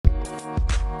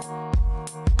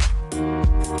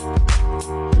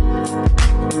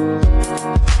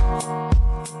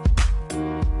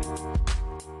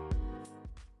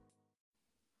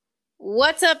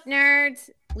What's up, nerds?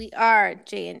 We are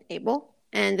Jay and Abel,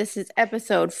 and this is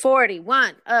episode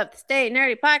 41 of the Stay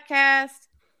Nerdy podcast.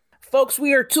 Folks,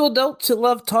 we are two adults who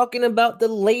love talking about the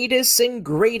latest and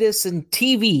greatest in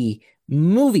TV,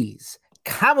 movies,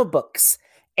 comic books,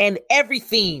 and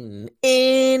everything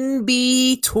in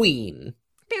between.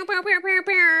 Pew, pew, pew, pew, pew,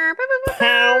 pew,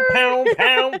 Pound, pound,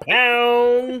 pound,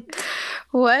 pound.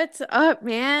 What's up,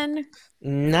 man?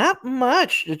 Not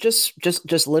much.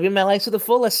 Just living my life to the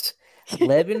fullest.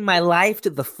 Living my life to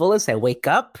the fullest. I wake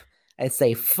up, I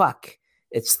say, fuck.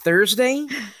 It's Thursday.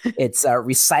 It's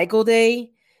recycle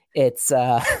day. It's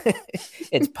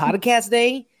it's podcast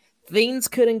day. Things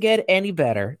couldn't get any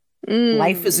better.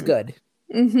 Life is good.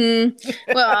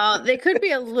 Mm-hmm. Well, they could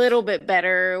be a little bit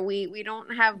better. We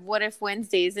don't have What If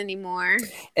Wednesdays anymore.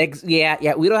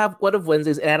 Yeah. We don't have What If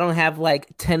Wednesdays, and I don't have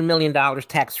like $10 million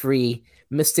tax free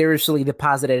mysteriously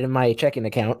deposited in my checking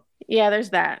account. Yeah,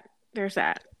 there's that.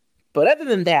 But other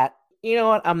than that, you know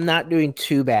what? I'm not doing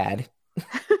too bad.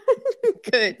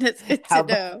 Good. That's good to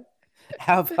know.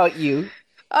 How about you?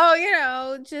 Oh,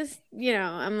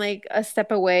 I'm like a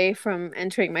step away from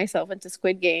entering myself into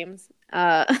Squid Games.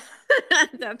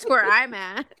 That's where I'm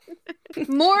at.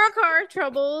 More car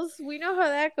troubles. We know how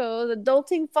that goes.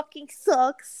 Adulting fucking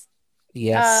sucks.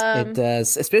 Yes, it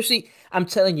does. Especially, I'm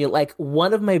telling you, like,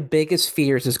 one of my biggest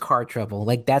fears is car trouble.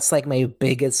 Like, that's like my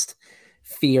biggest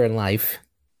fear in life.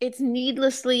 It's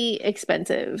needlessly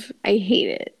expensive. I hate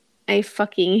it. I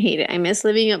fucking hate it. I miss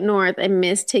living up north. I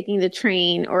miss taking the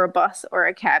train or a bus or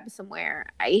a cab somewhere.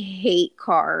 I hate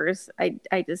cars. I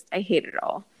hate it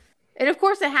all. And of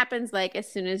course it happens like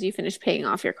as soon as you finish paying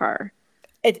off your car.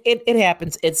 It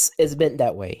happens. It's meant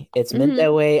that way. It's meant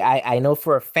that way. I know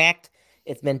for a fact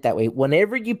it's meant that way.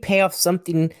 Whenever you pay off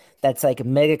something that's like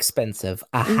mega expensive,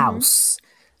 a house,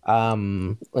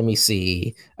 let me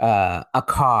see, a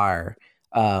car,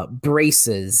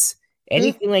 braces,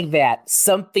 anything like that,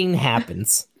 something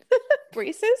happens.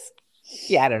 Braces?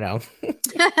 Yeah, I don't know.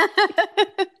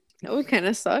 That would kind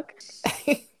of suck.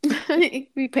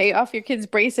 We pay off your kids'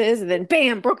 braces and then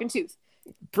bam, broken tooth.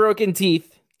 Broken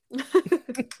teeth.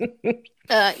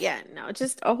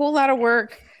 Just a whole lot of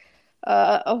work.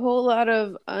 A whole lot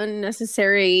of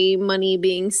unnecessary money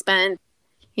being spent.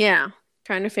 Yeah.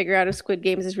 Trying to figure out if Squid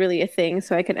Games is really a thing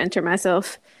so I could enter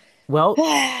myself. Well,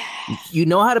 you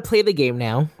know how to play the game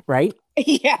now, right?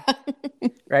 Yeah.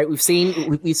 Right? We've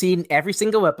seen every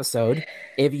single episode.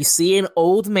 If you see an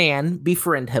old man,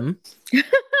 befriend him.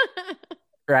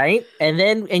 Right?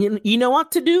 And you know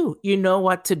what to do. You know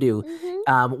what to do.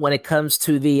 When it comes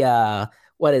to the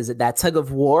what is it? That tug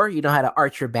of war, you know how to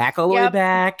arch your back all the way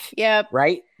back. Yep.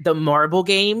 Right? The marble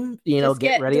game,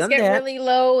 get ready on that. Just get really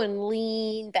low and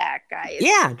lean back, guys.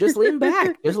 Yeah, just lean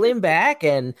back. Just lean back.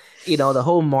 And, the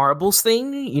whole marbles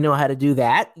thing, you know how to do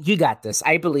that. You got this.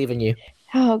 I believe in you.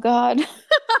 Oh, God.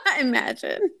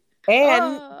 Imagine.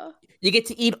 And you get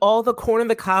to eat all the corn on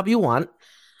the cob you want.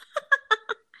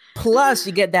 Plus,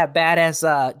 you get that badass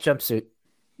jumpsuit.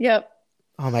 Yep.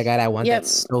 Oh my God, I want that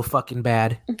so fucking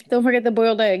bad. Don't forget the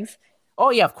boiled eggs.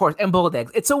 Oh yeah, of course, and boiled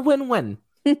eggs. It's a win-win.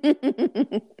 Would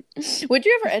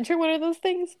you ever enter one of those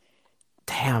things?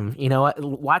 Damn, you know what?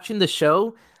 Watching the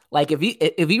show, like if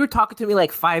you were talking to me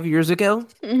like 5 years ago,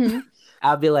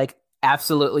 I'd be like,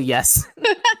 absolutely yes.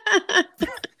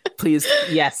 Please,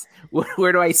 yes.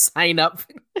 Where do I sign up?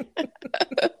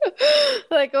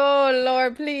 Like, oh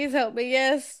Lord, please help me.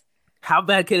 Yes. How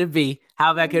bad could it be?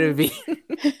 How bad could it be?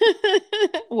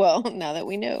 Well, now that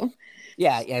we know.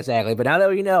 Yeah, exactly. But now that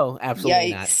we know,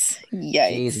 absolutely not. Yikes.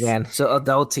 Jeez, man. So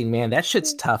adulting, man, that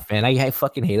shit's tough, man. I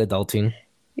fucking hate adulting.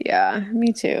 Yeah,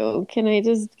 me too. Can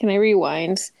I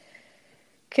rewind?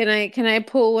 Can I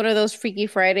pull one of those Freaky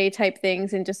Friday type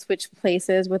things and just switch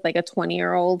places with like a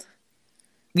 20-year-old?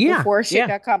 Yeah. Before shit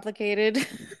got complicated.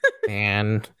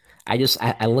 Man, I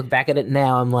look back at it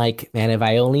now. I'm like, man, if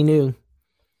I only knew.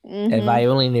 If I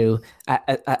only knew.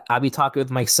 I'll be talking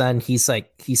with my son. He's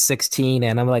 16,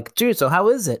 and I'm like, dude, so how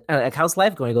is it? Like, how's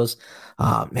life going? He goes,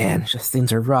 oh man, just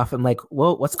things are rough. I'm like,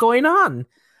 whoa, what's going on?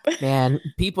 Man,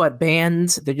 people at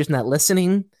bands, they're just not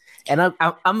listening. And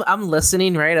I'm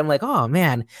listening, right? I'm like, oh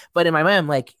man. But in my mind, I'm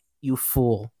like, you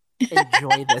fool.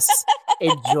 Enjoy this.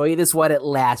 Enjoy this while it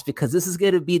lasts, because this is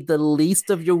going to be the least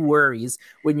of your worries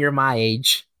when you're my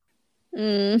age.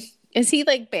 Is he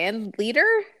like band leader?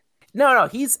 No.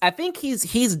 I think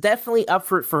he's definitely up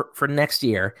for next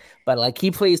year. But like,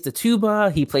 he plays the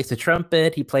tuba, he plays the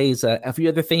trumpet, he plays a few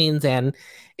other things, and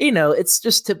it's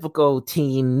just typical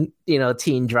teen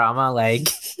drama, like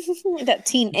that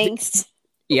teen angst.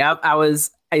 Yep, I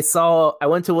was I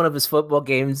went to one of his football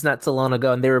games not too long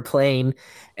ago, and they were playing,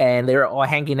 and they were all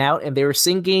hanging out, and they were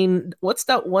singing, what's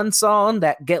that one song,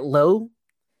 that Get Low?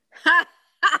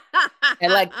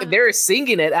 And like they were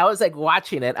singing it, I was like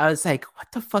watching it. I was like,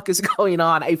 what the fuck is going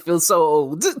on? I feel so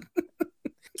old.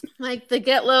 Like the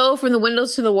Get Low from the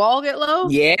windows to the wall, Get Low.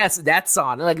 Yes, that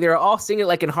song. Like they were all singing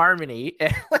like in harmony.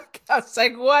 And like I was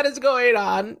like, what is going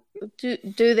on? Do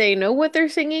they know what they're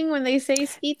singing when they say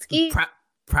skeet skeet?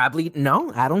 Probably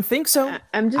no, I don't think so.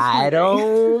 I'm just I wondering.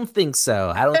 don't think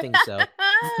so. I don't think so.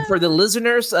 For the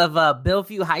listeners of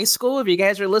Bellevue High School, if you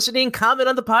guys are listening, comment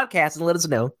on the podcast and let us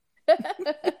know.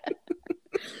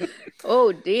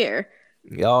 Oh dear.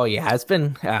 Oh yeah, it's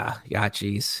been yeah,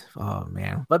 geez. Oh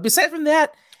man. But besides from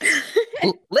that,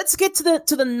 let's get to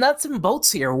the nuts and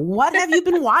bolts here. What have you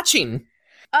been watching?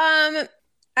 I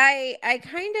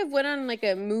kind of went on like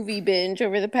a movie binge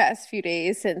over the past few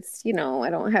days since, I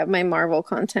don't have my Marvel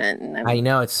content and I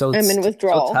know I'm in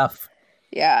withdrawal. So tough.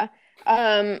 Yeah.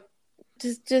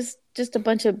 Just a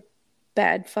bunch of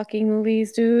bad fucking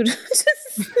movies, dude.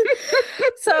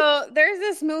 So there's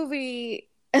this movie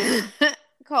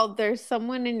called There's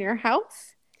Someone in Your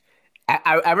House.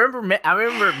 I remember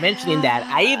mentioning that.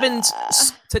 I even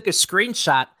took a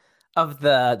screenshot of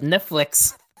the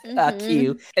Netflix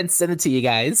queue and sent it to you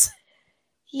guys.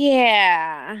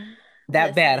 Yeah.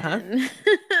 That bad, huh?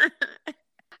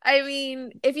 I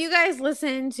mean, if you guys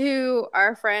listen to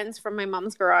our friends from My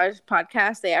Mom's Garage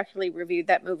podcast, they actually reviewed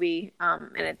that movie.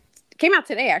 And it came out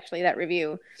today, actually, that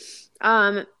review.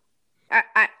 I'm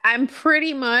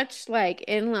pretty much like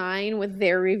in line with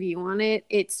their review on it.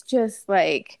 It's just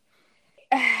like,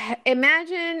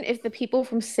 imagine if the people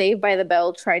from Saved by the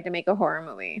Bell tried to make a horror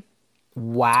movie.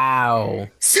 Wow.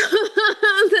 So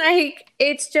like,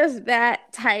 it's just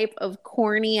that type of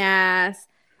corny ass,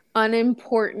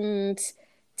 unimportant,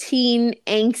 teen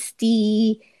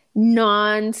angsty,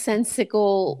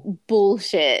 nonsensical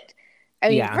bullshit. I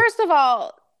mean, First of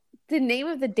all, the name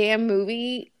of the damn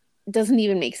movie doesn't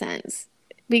even make sense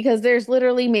because there's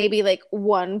literally maybe like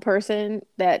one person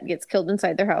that gets killed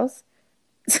inside their house.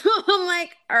 So I'm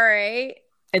like, all right.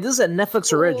 And this is a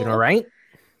Netflix original, right?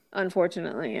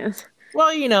 Unfortunately, yes.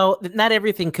 Well, not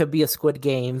everything could be a Squid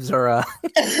Games or a.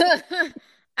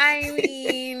 I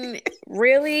mean,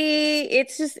 really,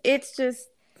 it's just.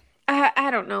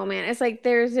 I don't know, man. It's like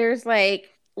there's like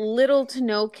little to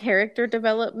no character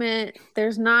development.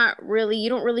 There's not really, you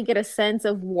don't really get a sense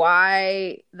of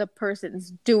why the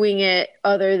person's doing it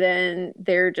other than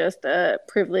they're just a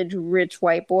privileged rich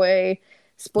white boy.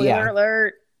 Spoiler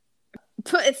alert.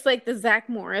 But it's like the Zach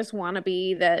Morris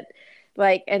wannabe that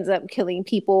like ends up killing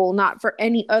people not for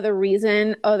any other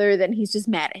reason other than he's just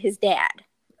mad at his dad.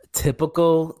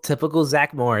 Typical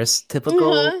Zach Morris,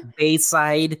 typical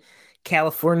Bayside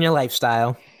California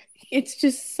lifestyle. It's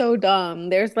just so dumb.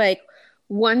 There's like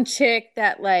one chick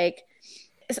that like,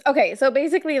 okay, so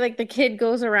basically like the kid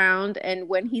goes around and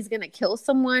when he's gonna kill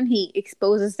someone, he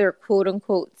exposes their quote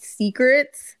unquote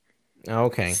secrets.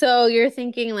 Okay. So you're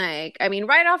thinking like, I mean,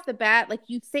 right off the bat, like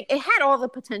you think it had all the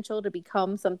potential to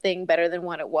become something better than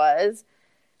what it was.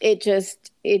 It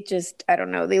just, I don't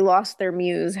know. They lost their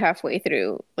muse halfway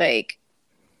through. Like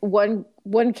one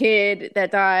kid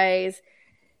that dies,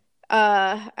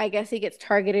 I guess he gets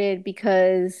targeted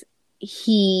because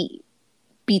he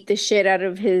beat the shit out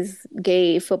of his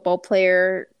gay football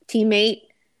player teammate.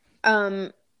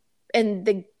 And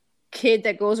the kid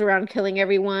that goes around killing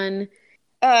everyone,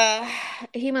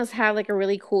 he must have like a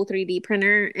really cool 3D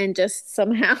printer and just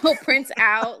somehow prints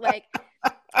out like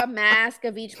a mask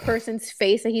of each person's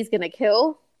face that he's gonna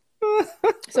kill.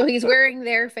 So he's wearing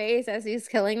their face as he's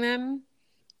killing them.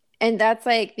 And that's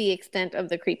like the extent of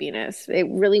the creepiness. It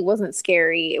really wasn't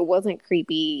scary. It wasn't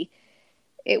creepy.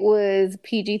 It was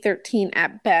PG-13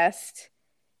 at best.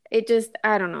 It just,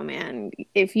 I don't know, man.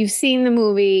 If you've seen the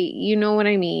movie, you know what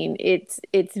I mean. It's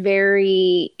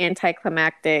very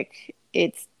anticlimactic.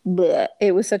 It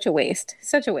was such a waste.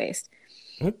 Such a waste.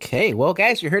 Okay. Well,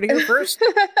 guys, you heard it here first.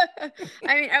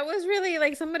 I mean, I was really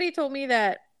like, somebody told me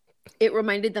that it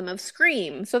reminded them of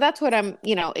Scream. So that's what I'm,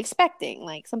 expecting.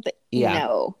 Like something.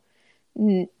 Yeah.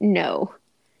 No.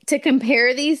 To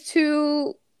compare these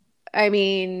two, I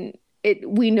mean,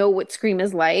 we know what Scream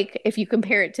is like. If you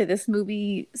compare it to this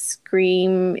movie,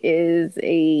 Scream is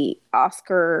a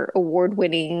Oscar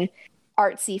award-winning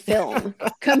artsy film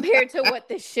compared to what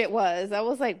this shit was. I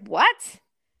was like, what?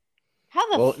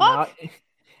 How the fuck?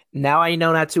 Now I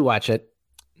know not to watch it.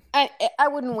 I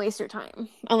wouldn't waste your time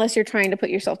unless you're trying to put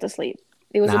yourself to sleep.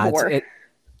 It was a bore.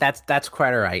 That's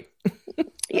quite all right.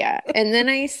 Yeah. And then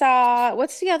I saw,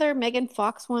 what's the other Megan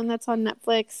Fox one that's on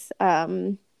Netflix?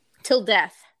 Till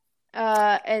Death.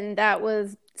 And that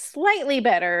was slightly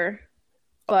better,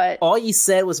 but All you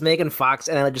said was Megan Fox,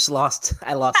 and I lost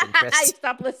I interest.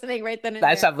 stopped listening right then and I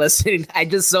there. stopped listening. I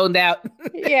just zoned out.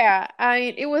 Yeah, I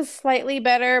mean, it was slightly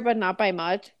better, but not by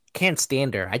much. Can't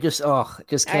stand her. Just I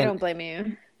can't. don't blame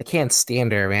you. I can't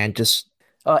stand her, man. Just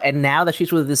oh, and now that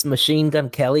she's with this Machine Gun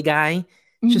Kelly guy,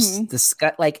 just Hmm.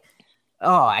 disgust. Like,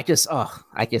 I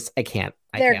can't.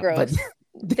 I They're can't. But gross.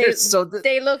 they're They so.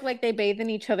 they look like they bathe in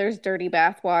each other's dirty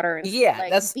bath water and smell Yeah,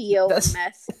 like BO and that's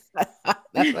mess.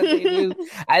 that's what they do.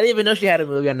 I didn't even know she had a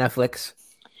movie on Netflix.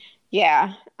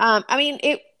 Yeah. I mean,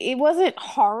 it wasn't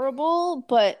horrible,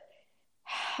 but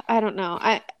I don't know.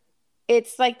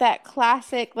 It's like that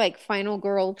classic like final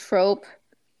girl trope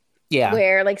Yeah,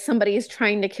 where like somebody is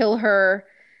trying to kill her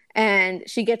and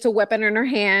she gets a weapon in her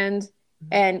hand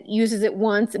and uses it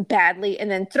once badly and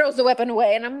then throws the weapon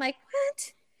away. And I'm like,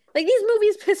 what? Like these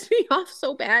movies piss me off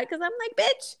so bad because I'm like,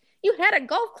 bitch, you had a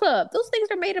golf club. Those things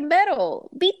are made of metal.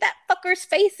 Beat that fucker's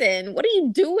face in. What are you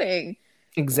doing?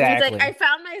 It's like I exactly.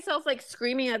 found myself like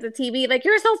screaming at the TV, like,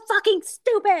 you're so fucking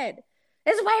stupid.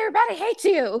 This is why everybody hates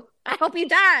you. I hope you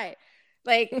die.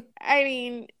 Like, I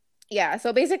mean, yeah.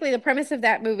 So basically the premise of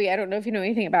that movie, I don't know if you know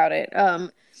anything about it.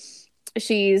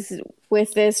 She's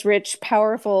with this rich,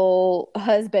 powerful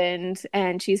husband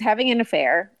and she's having an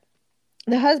affair.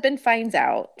 The husband finds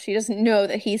out. She doesn't know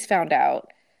that he's found out.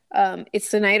 It's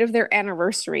the night of their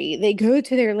anniversary. They go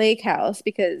to their lake house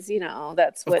because,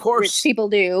 that's Of what rich course, people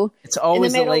do it's in the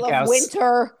always the middle lake of house.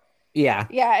 winter. Yeah,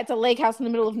 Yeah, it's a lake house in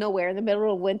the middle of nowhere, in the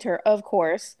middle of winter, of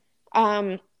course.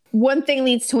 One thing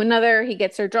leads to another. He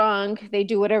gets her drunk. They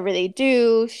do whatever they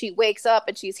do. She wakes up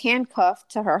and she's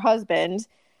handcuffed to her husband.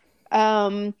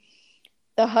 Um,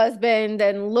 the husband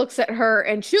then looks at her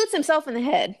and shoots himself in the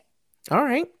head. all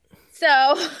right.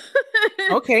 So,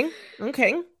 Okay.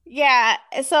 Okay. yeah,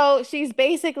 so she's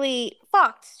basically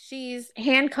fucked. She's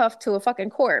handcuffed to a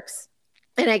fucking corpse.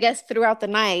 And I guess throughout the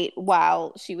night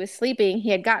while she was sleeping, he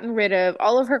had gotten rid of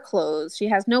all of her clothes. She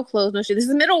has no clothes, no shoes. This is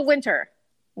the middle of winter.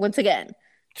 Once again,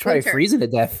 She's probably winter. freezing to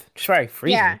death. She's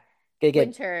probably Yeah, freezing. Gonna get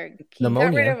winter. He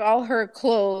got rid pneumonia. of all her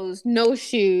clothes, no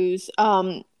shoes.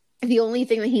 The only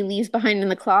thing that he leaves behind in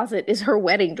the closet is her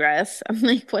wedding dress. I'm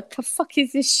like, what the fuck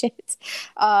is this shit?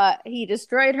 He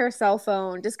destroyed her cell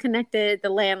phone, disconnected the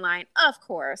landline, of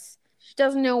course. She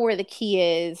doesn't know where the key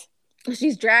is.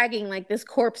 She's dragging like this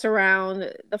corpse around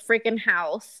the freaking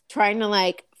house, trying to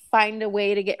like find a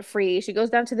way to get free. She goes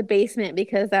down to the basement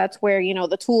because that's where,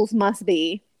 the tools must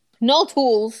be. No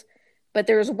tools, but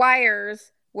there's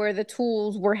wires where the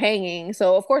tools were hanging.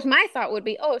 So of course my thought would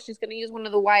be, oh, she's going to use one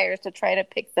of the wires to try to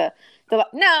pick the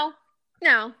no,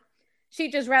 no.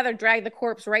 She'd just rather drag the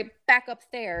corpse right back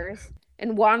upstairs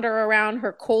and wander around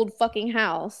her cold fucking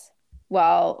house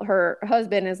while her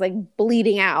husband is like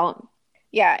bleeding out.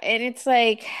 Yeah, and it's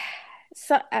like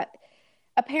so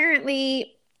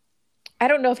apparently I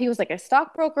don't know if he was like a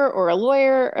stockbroker or a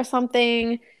lawyer or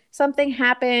something. Something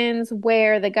happens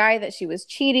where the guy that she was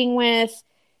cheating with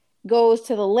goes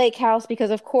to the lake house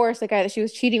because of course the guy that she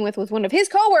was cheating with was one of his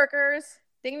coworkers.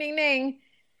 Ding ding ding.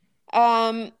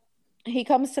 Um he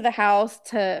comes to the house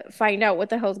to find out what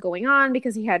the hell's going on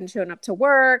because he hadn't shown up to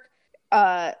work.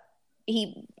 Uh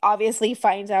he obviously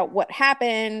finds out what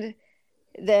happened.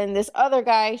 Then this other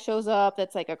guy shows up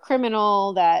that's like a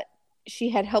criminal that she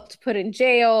had helped put in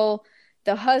jail.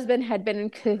 The husband had been in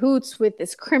cahoots with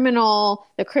this criminal.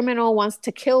 The criminal wants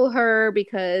to kill her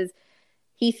because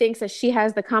he thinks that she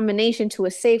has the combination to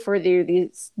a safe where there are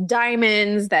these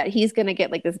diamonds that he's going to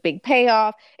get like this big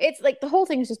payoff. It's like the whole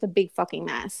thing is just a big fucking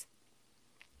mess.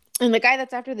 And the guy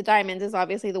that's after the diamonds is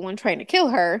obviously the one trying to kill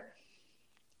her.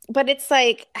 But it's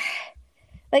like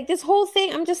this whole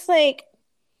thing, I'm just like,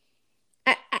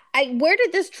 where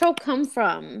did this trope come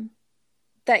from?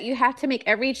 That you have to make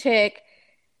every chick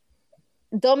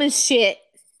dumb as shit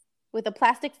with a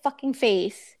plastic fucking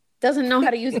face, doesn't know how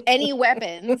to use any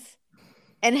weapons,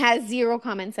 and has zero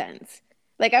common sense.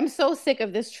 Like, I'm so sick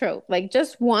of this trope. Like,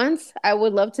 just once, I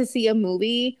would love to see a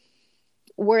movie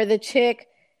where the chick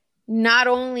not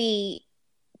only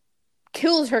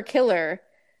kills her killer,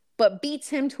 but beats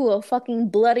him to a fucking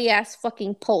bloody ass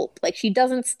fucking pulp. Like, she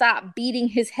doesn't stop beating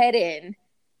his head in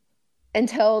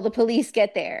until the police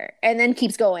get there and then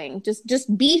keeps going.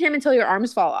 Just beat him until your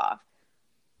arms fall off.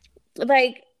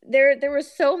 Like, there were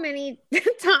so many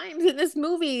times in this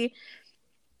movie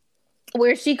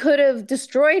where she could have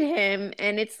destroyed him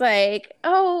and it's like,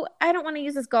 oh, I don't want to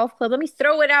use this golf club, let me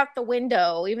throw it out the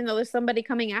window even though there's somebody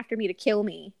coming after me to kill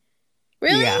me. Yeah.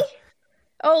 Really?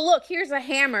 Oh, look, here's a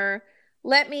hammer,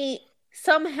 let me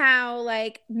somehow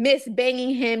like miss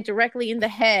banging him directly in the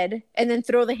head and then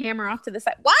throw the hammer off to the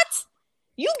side. What?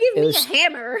 You give It me a was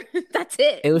hammer. That's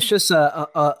it. it was just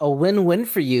a win-win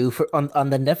for you for on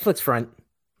the Netflix front.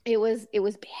 It was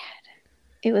bad.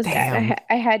 It was bad. Damn.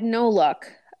 I had no luck.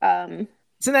 Um,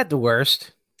 Isn't that the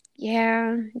worst?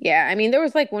 yeah, yeah. I mean, there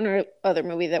was like one or other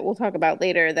movie that we'll talk about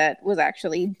later that was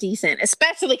actually decent,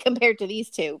 especially compared to these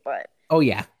two, but Oh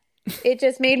yeah. it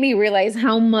just made me realize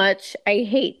how much I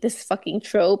hate this fucking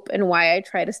trope and why I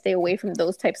try to stay away from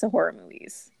those types of horror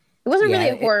movies. It wasn't really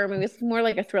Yeah. a horror movie, it's more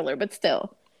like a thriller, but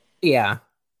still. Yeah.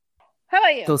 How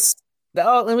about you?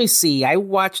 So, let me see. I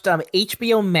watched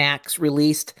HBO Max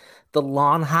released The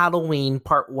Long Halloween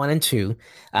Part 1 and 2.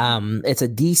 It's a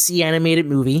DC animated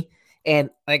movie. And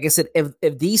like I said, if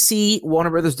DC Warner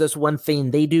Brothers does one thing,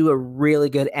 they do a really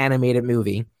good animated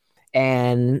movie.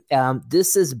 And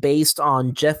this is based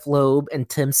on Jeff Loeb and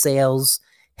Tim Sale's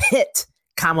hit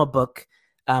comic book,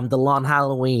 The Long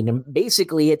Halloween. And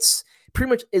basically it's pretty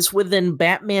much it's within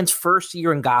Batman's first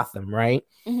year in Gotham, right?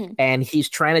 Hmm. And he's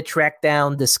trying to track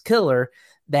down this killer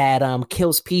that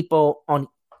kills people on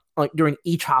during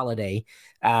each holiday.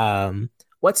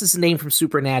 What's his name from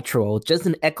Supernatural?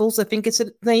 Justin Eccles, I think it's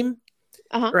his name,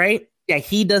 Uh-huh. right? Yeah,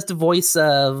 he does the voice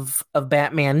of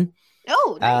Batman.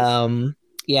 Oh, nice.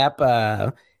 Yep.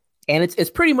 And it's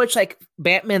pretty much like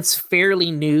Batman's fairly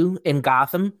new in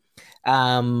Gotham.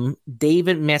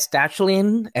 David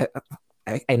Mastachlian,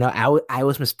 I know I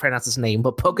always mispronounce his name,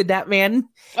 but Polka Dot Man,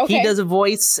 he Okay. does a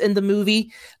voice in the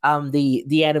movie.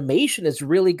 The animation is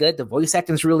really good. The voice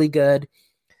acting is really good.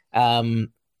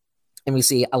 Um, and we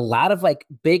see a lot of like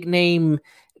big name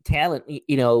talent,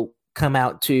 come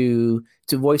out to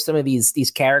voice some of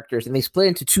these characters, and they split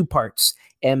into two parts.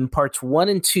 And parts 1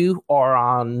 and 2 are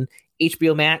on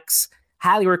HBO Max.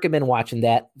 Highly recommend watching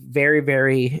that. Very,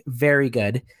 very, very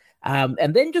good.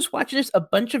 And then just watching just a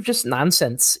bunch of just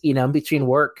nonsense, in between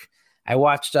work. I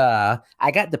watched I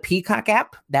got the Peacock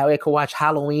app. That way I could watch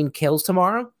Halloween Kills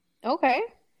tomorrow. Okay.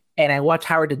 And I watched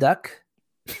Howard the Duck.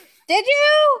 Did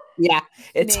you? Yeah,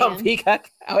 it's on Man.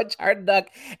 Peacock. I watched Howard the Duck.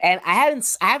 And I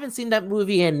haven't seen that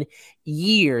movie in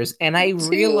years. And I Me too.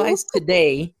 realized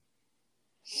today,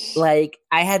 like,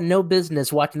 I had no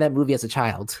business watching that movie as a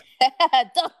child.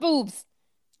 Duck boobs.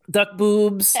 Duck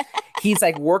boobs. He's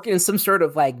like working in some sort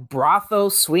of like brothel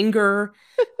swinger,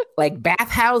 like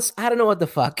bathhouse. I don't know what the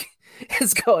fuck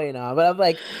is going on, but I'm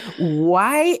like,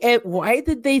 why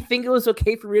did they think it was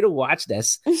okay for me to watch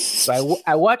this? So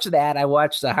I watched that. I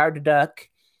watched The Hard to Duck,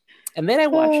 and then I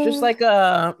watched just like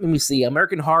let me see,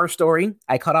 American Horror Story.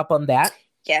 I caught up on that.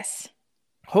 Yes.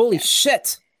 Holy Yes.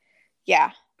 shit!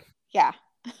 Yeah. Yeah.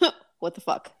 What the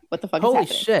fuck? What the fuck is Holy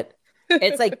happening? shit!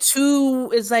 It's like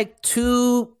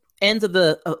two ends of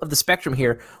the spectrum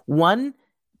here. One,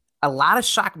 a lot of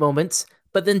shock moments,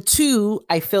 but then two,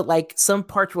 I felt like some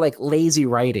parts were like lazy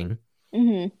writing.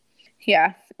 Hmm.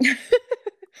 Yeah.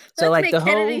 So Let's like make the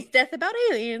whole Kennedy's death about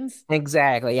aliens.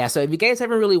 exactly, yeah. So if you guys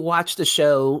haven't really watched the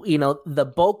show, the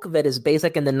bulk of it is based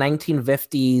like in the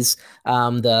 1950s,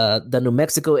 the New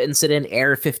Mexico incident,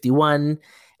 Area 51,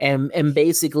 and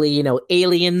basically,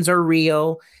 aliens are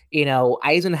real.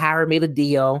 Eisenhower made a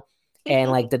deal, and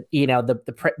like the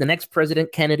next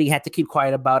president Kennedy had to keep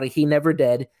quiet about it. He never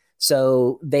did.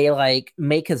 So they like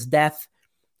make his death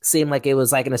seem like it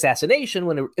was like an assassination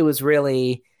when it was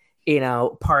really,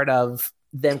 part of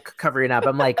them covering up.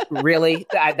 I'm like, really?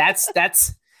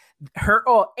 That's her.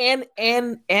 Oh, and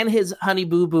his honey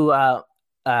boo boo.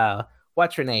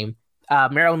 What's her name?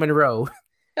 Marilyn Monroe.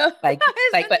 Like,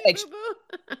 like,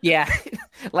 yeah,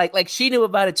 like she knew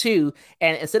about it too.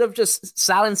 And instead of just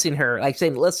silencing her, like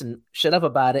saying, "Listen, shut up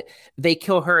about it," they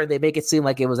kill her and they make it seem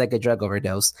like it was like a drug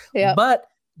overdose. Yep. But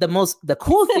the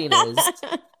cool thing is,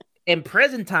 in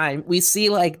present time, we see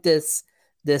like this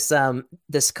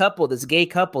couple, this gay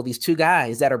couple, these two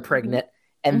guys that are Mhm. pregnant,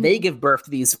 and they Mhm. give birth to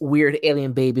these weird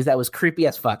alien babies. That was creepy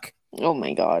as fuck. Oh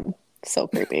my God. So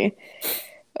creepy.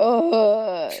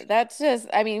 Oh, that's just,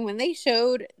 I mean, when they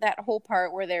showed that whole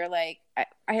part where they're like,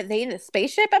 are they in a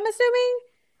spaceship, I'm assuming?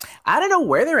 I don't know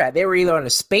where they're at. They were either on a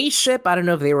spaceship. I don't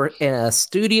know if they were in a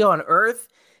studio on Earth,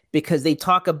 because they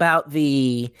talk about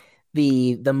the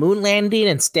moon landing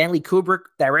and Stanley Kubrick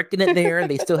directing it there, and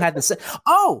they still had the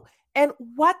oh. And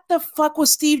what the fuck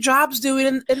was Steve Jobs doing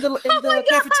in Oh my the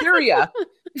cafeteria?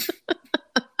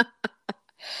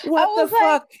 I What the was like,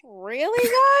 fuck? really,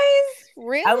 guys?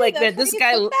 Really? I'm like, man, That's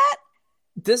where you took that?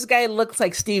 this guy looks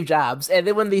like Steve Jobs. And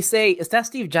then when they say, "Is that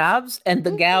Steve Jobs?" and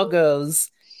the gal Hmm. goes,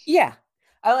 "Yeah,"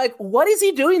 I'm like, what is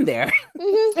he doing there?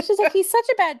 Hmm. She's like, he's such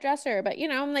a bad dresser, but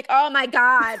I'm like, oh my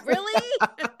God, really?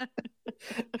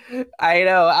 I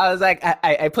know. I was like,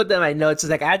 I put that in my notes.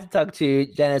 It's like I had to talk to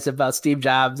Janice about Steve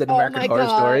Jobs and Oh American my Horror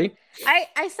God. Story.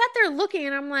 I sat there looking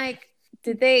and I'm like,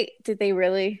 Did they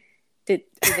really? Did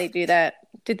they do that?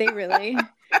 Did they really?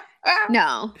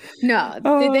 No, no. Did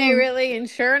they Oh, really? And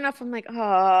sure enough, I'm like,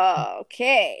 oh,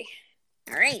 okay.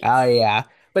 All right. oh yeah.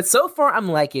 But so far, I'm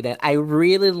liking it. I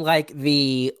really like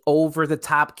the over the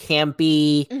top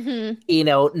campy, Mm-hmm.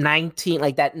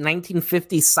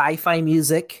 1950s sci-fi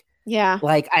music. Yeah.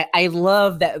 Like I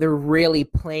love that they're really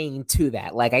playing to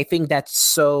that. Like I think that's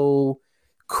so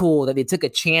cool that they took a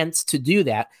chance to do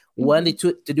that. One, Mm-hmm.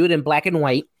 to do it in black and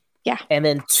white, Yeah. and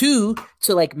then two,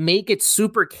 to like make it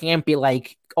super campy,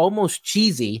 like almost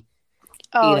cheesy.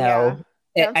 You Oh, yeah. know,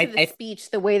 Down to the I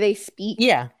speech, the way they speak.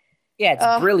 yeah, yeah, it's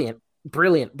Oh, brilliant,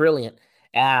 brilliant, brilliant.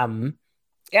 Um,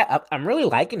 yeah, I'm really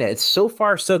liking it. It's so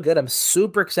far so good. I'm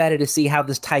super excited to see how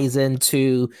this ties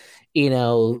into,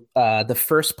 the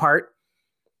first part.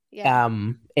 yeah.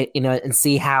 And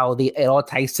see how it all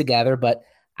ties together. But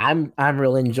I'm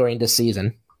really enjoying this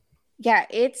season. Yeah,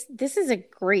 this is a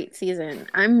great season.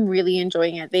 I'm really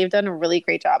enjoying it. They've done a really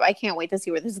great job. I can't wait to see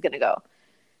where this is gonna go.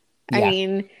 I Yeah,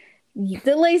 mean,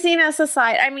 the laziness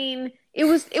aside, I mean, it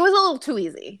was a little too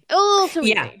easy. A little too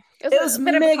yeah, easy. It was it was a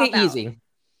bit of a mega cop out. easy,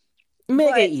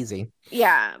 mega But easy.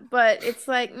 yeah, but it's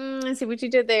like, I see what you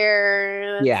did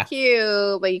there. That's Yeah,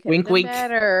 cute, but you could have wink, done wink.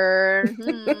 better.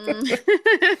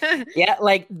 Yeah,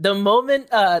 like the moment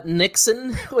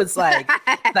Nixon was like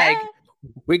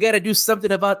we got to do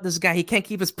something about this guy. He can't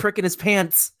keep his prick in his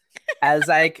pants. I was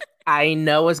like, I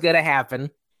know what's gonna happen.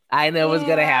 I know what's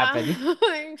gonna Yeah, happen.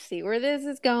 I see where this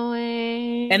is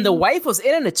And the going. wife was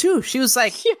in it too. Yeah. She's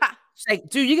like,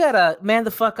 dude, you gotta man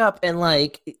the fuck up and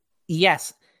like,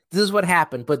 yes, this is what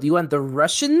happened. But do you want the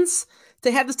Russians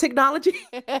to have this technology?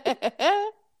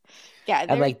 Yeah,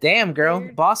 I'm like, damn, girl,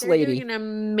 boss they're doing lady. an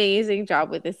amazing job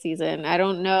with this season. I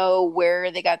don't know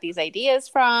where they got these ideas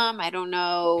from. I don't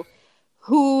know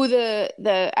who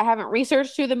the I haven't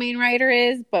researched who the main writer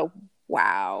is, but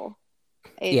wow.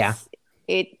 Yeah,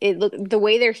 It look the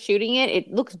way they're shooting it,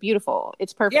 it looks beautiful.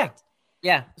 It's yeah, perfect.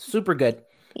 yeah, super good,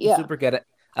 Yeah. super good.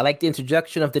 I like the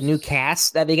introduction of the new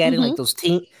cast that they got in, like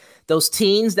Hmm. those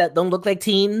teens that don't look like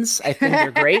teens. I think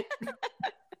they're great.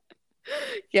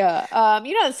 Yeah.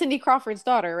 That's Cindy Crawford's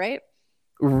daughter, right?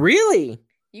 Really?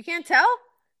 You can't tell?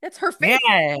 That's her face.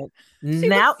 Yeah. She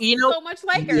Now, looks so much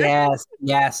like her. yes,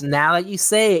 yes. Now that you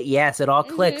say it, yes, it all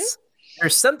Hmm. clicks.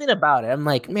 There's something about it. I'm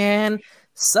like, man,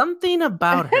 something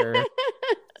about her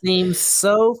seems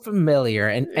so familiar,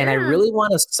 and I Yeah. really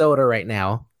want a soda right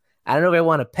now. I don't know if I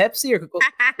want a Pepsi or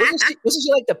wasn't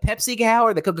she like the Pepsi cow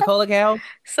or the Coca-Cola cow?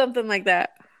 Something like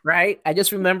that. Right? I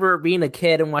just remember being a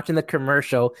kid and watching the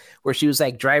commercial where she was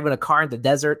like driving a car in the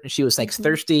desert and she was like Hmm.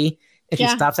 thirsty and she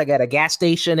Yeah. stops like at a gas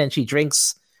station and she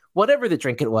drinks whatever the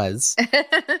drink it was.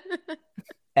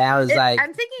 And I was like,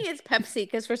 I'm thinking it's Pepsi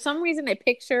because for some reason I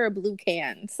picture a blue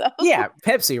can. So yeah,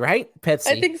 Pepsi, right? I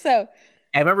Pepsi. think so.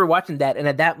 I remember watching that, and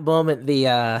at that moment, the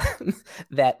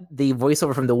that the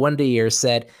voiceover from the Wonder Years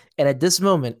said, "And at this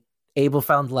moment, Abel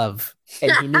found love,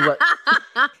 and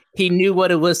he knew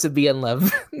what it was to be in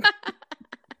love."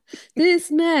 This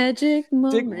magic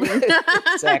moment.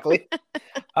 Exactly.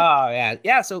 Oh yeah,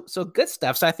 yeah. So good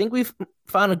stuff. So I think we've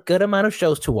found a good amount of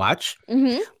shows to watch,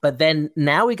 Hmm. but then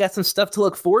now we got some stuff to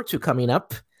look forward to coming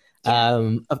up.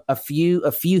 Yeah. A few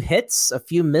hits, a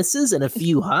few misses, and a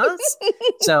few huhs.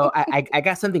 So I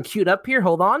got something queued up here.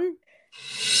 Hold on.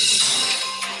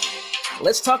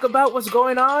 Let's talk about what's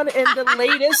going on in the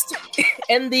latest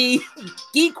in the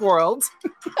geek world.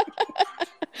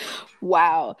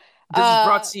 Wow. This is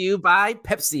brought to you by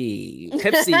Pepsi.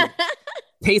 Pepsi,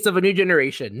 taste of a new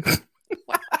generation.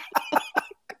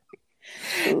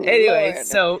 Anyway, Lord.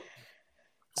 so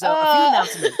a few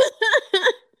announcements.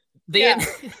 They Yeah.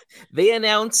 they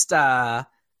announced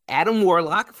Adam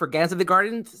Warlock for Guardians of the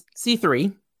Guardians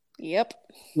C3. Yep.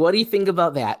 What do you think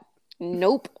about that?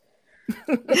 Nope.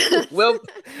 Will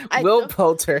I Will don't,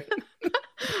 Poulter?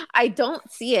 I don't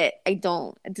see it. I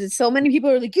don't. So many people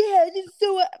are like, yeah, this is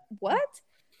so what?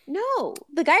 No,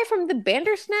 the guy from the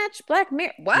Bandersnatch, Black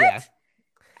Mirror. What? Yeah,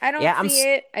 I don't yeah.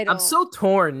 see it. I I'm don't. so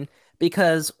torn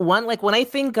because one, like when I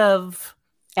think of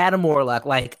Adam Warlock,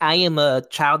 like I am a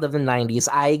child of the '90s.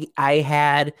 I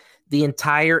had the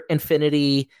entire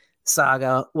Infinity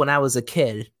Saga when I was a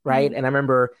kid, right? Mhm. And I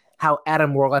remember how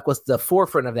Adam Warlock was the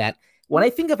forefront of that. When I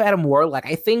think of Adam Warlock,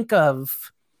 I think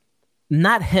of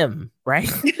not him, right?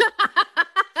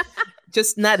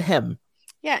 Just not him.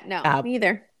 Yeah, no, Uh,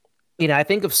 neither. I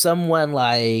think of someone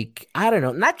like, I don't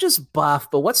know, not just buff,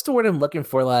 but what's the word I'm looking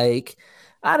for? Like,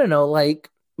 I don't know,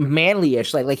 like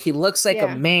manly-ish. Like he looks like a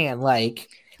Yeah. man. Like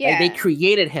they Yeah.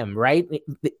 created him, right?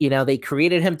 They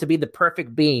created him to be the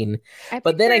perfect being. I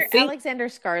But then I picture think, Alexander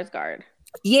Skarsgård.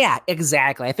 Yeah,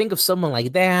 exactly. I think of someone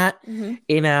like that, Hmm.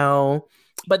 you know.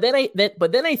 But then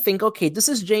I think, okay, this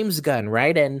is James Gunn,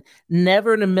 right? And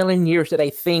never in a million years did I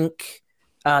think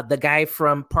the guy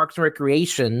from Parks and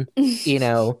Recreation,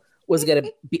 was gonna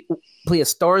play a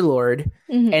Star Lord.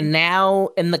 Hmm. And now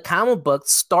in the comic book,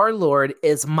 Star Lord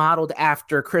is modeled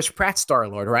after Chris Pratt's Star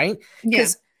Lord, right? Yeah.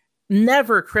 Because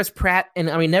never Chris Pratt, and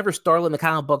I mean never Star Lord in the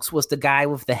comic books was the guy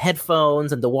with the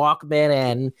headphones and the Walkman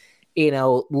and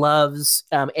loves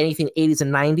anything 80s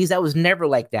and 90s. That was never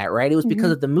like that, right? It was because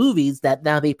Hmm. of the movies that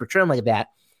now they portray him like that.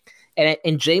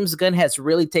 And James Gunn has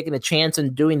really taken a chance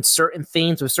in doing certain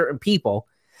things with certain people.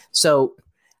 So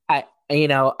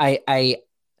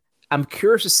I'm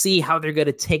curious to see how they're going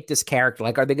to take this character.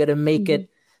 Like, are they going to make Hmm. it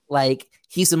like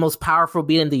he's the most powerful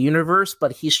being in the universe,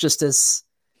 but he's just this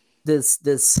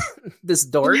this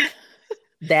dork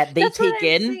that they That's what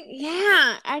take I'm in? saying.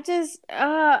 Yeah, I just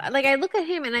like I look at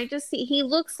him and I just see he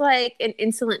looks like an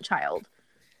insolent child.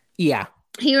 Yeah,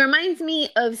 He reminds me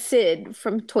of Sid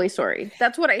from Toy Story.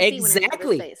 That's what I see when I look at his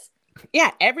exactly. face.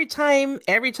 Yeah, every time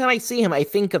I see him, I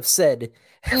think of Sid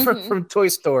from Hmm. from Toy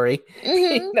Story.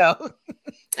 you Hmm. know,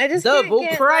 I just can't double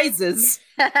get like prizes.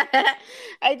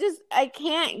 I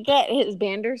can't get his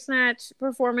Bandersnatch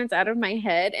performance out of my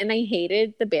head, and I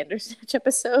hated the Bandersnatch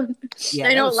episode. Yeah, I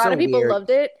that know a was lot so of people weird. loved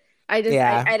it. I just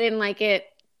Yeah, I didn't like it.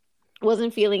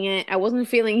 Wasn't feeling it. I wasn't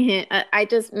feeling it. I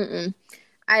just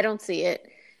I don't see it.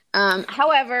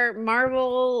 However,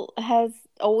 Marvel has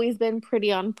always been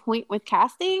pretty on point with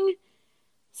casting.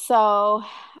 So,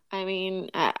 I mean,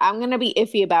 I'm gonna be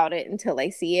iffy about it until I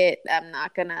see it. I'm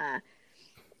not gonna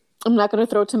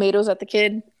throw tomatoes at the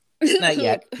kid. not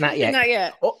yet, not yet. Not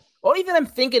yet. Only that I'm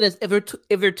thinking is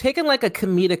if they're taking like a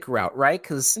comedic route, right?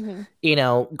 Because Hmm.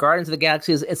 Guardians of the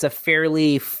Galaxy is it's a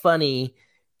fairly funny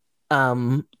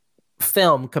um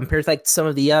film compared to like some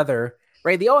of the other,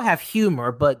 right? They all have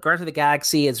humor, but Guardians of the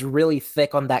Galaxy is really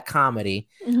thick on that comedy.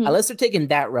 Hmm. Unless they're taking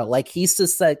that route, like he's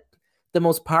just like the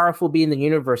most powerful being in the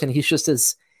universe, and he's just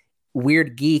this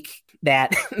weird geek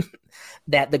that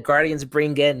that the Guardians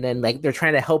bring in, and like they're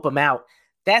trying to help him out.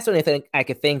 That's the only thing I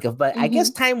could think of, but I guess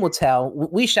Hmm. time will tell.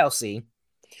 We shall see.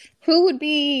 Who would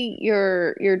be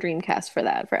your dream cast for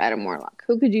that for Adam Warlock?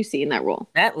 Who could you see in that role?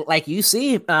 That, like you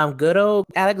see, good old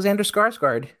Alexander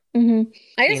Skarsgård. Hmm.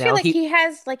 I You just feel know, like he he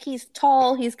has like he's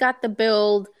tall, he's got the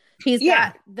build, he's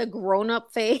yeah, got the grown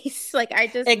up face. Like I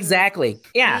just exactly.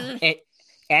 Yeah, mm.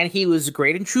 and he was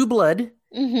great in True Blood.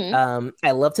 Hmm.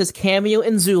 I loved his cameo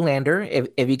in Zoolander.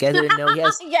 If you guys didn't know, he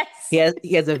has he Yes. has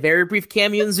he has a very brief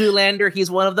cameo in Zoolander. He's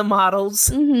one of the models.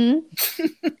 Hmm.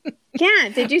 Yeah.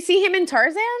 Did you see him in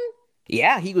Tarzan?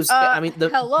 Yeah, he was. I mean,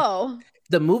 Hello.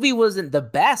 the movie wasn't the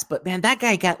best, but man, that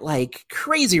guy got like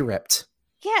crazy ripped.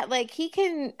 Yeah, like he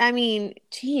can. I mean,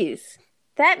 geez,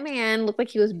 that man looked like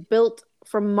he was built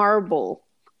from marble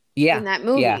Yeah, in that yeah.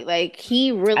 movie. Like he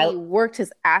I really worked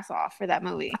his ass off for that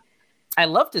movie. I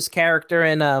loved his character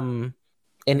in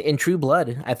True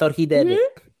Blood. I thought he did Hmm.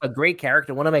 a great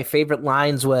character. One of my favorite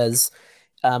lines was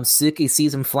Suki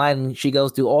sees him fly and she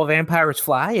goes, "Do all vampires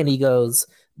fly?" And he goes,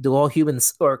 "Do all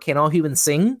humans or can all humans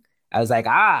sing?" I was like,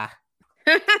 "Ah,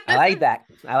 I like that.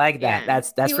 I like that. Yeah,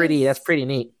 That's he was. pretty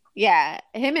neat." Yeah,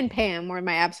 him and Pam were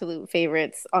my absolute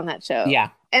favorites on that show, Yeah,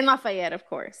 and Lafayette, of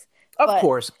course. of But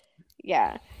course.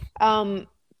 yeah,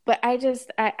 but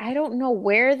I don't know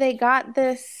where they got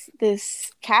this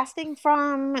casting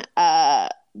from.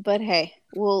 But hey,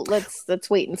 well let's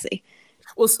wait and see.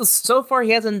 Well, so far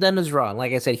he hasn't done us wrong.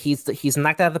 Like I said, he's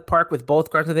knocked out of the park with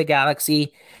both Guardians of the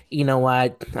Galaxy. You know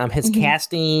what? His Hmm.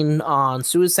 casting on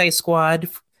Suicide Squad,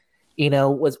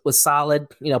 was solid.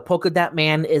 Polka Dot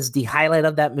Man is the highlight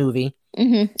of that movie.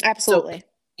 Hmm. So, Absolutely.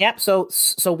 yep. So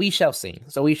we shall see.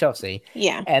 So we shall see.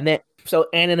 Yeah. And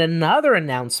in another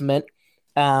announcement,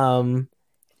 um,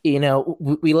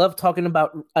 we love talking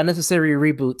about unnecessary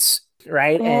reboots,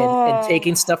 right? And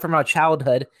taking Oh. stuff from our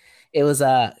childhood. It was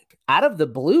out of the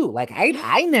blue. Like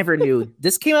I never knew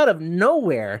this came out of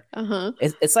nowhere. Uh-huh.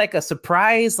 It's like a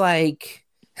surprise, like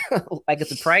like a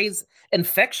surprise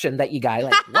infection that you got.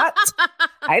 Like what?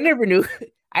 I never knew.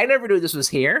 I never knew this was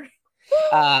here.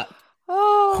 Uh,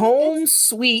 Oh, Home it's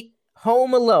Sweet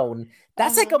Home Alone.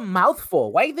 That's like uh a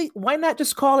mouthful. Why not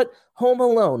just call it Home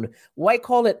Alone? Why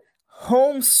call it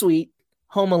Home Sweet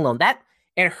Home Alone? That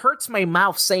it hurts my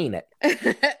mouth saying it.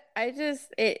 I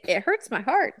just it hurts my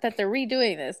heart that they're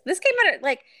redoing this. This came out of,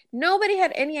 like nobody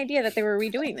had any idea that they were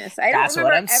redoing this. I don't That's what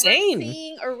remember I'm ever saying.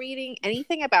 seeing or reading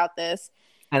anything about this,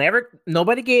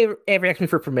 Nobody gave ever asked me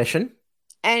for permission,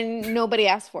 and nobody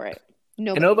asked for it. and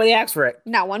Nobody. nobody asked for it.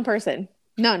 Not one person.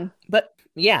 None. But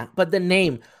yeah, but the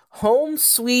name Home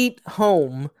Sweet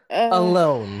Home Uh,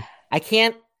 Alone. I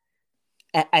can't.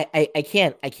 I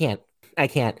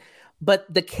can't.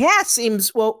 But the cast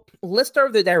seems well. Let's start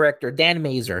with the director, Dan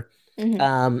Mazer.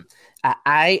 Mm-hmm.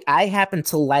 I happen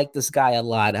to like this guy a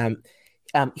lot.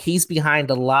 He's behind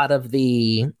a lot of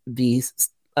the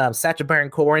Sacha Baron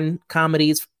Cohen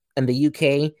comedies in the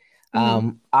UK.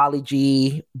 Ali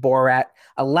G, Borat,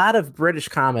 a lot of British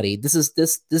comedy. This is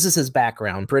his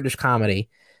background, British comedy.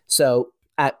 So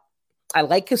I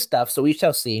like his stuff. So we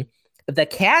shall see. The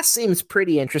cast seems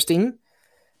pretty interesting.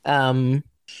 The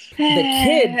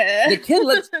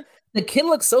kid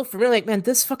looks so familiar. Like, man,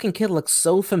 this fucking kid looks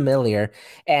so familiar.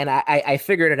 And I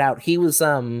figured it out. He was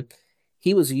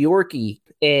Yorkie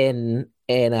in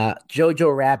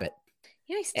Jojo Rabbit.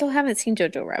 Yeah, I still haven't seen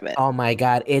Jojo Rabbit. Oh my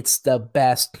god, it's the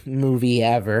best movie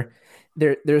ever.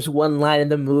 There's one line in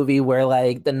the movie where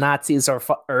like the Nazis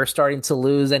are starting to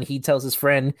lose, and he tells his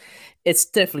friend, "It's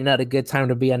definitely not a good time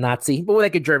to be a Nazi," but with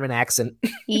like a German accent.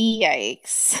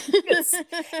 Yikes!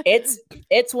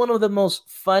 It's one of the most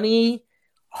funny,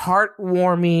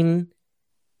 heartwarming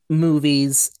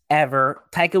movies ever.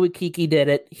 Taika Waititi did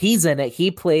it. He's in it. He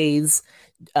plays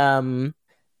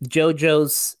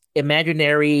JoJo's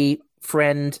imaginary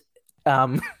friend,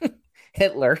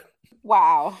 Hitler.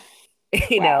 Wow.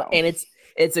 And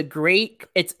it's a great,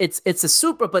 it's a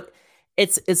super, but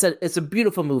it's a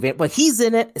beautiful movie. But he's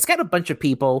in it. It's got a bunch of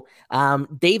people.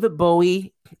 David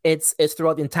Bowie. It's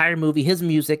throughout the entire movie. His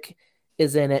music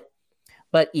is in it.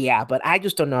 But I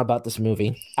just don't know about this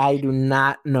movie. I do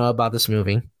not know about this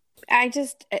movie.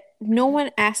 No one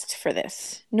asked for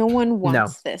this. No one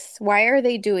wants this. Why are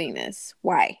they doing this?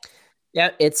 Why?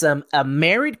 Yeah, it's a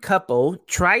married couple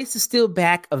tries to steal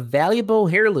back a valuable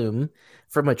heirloom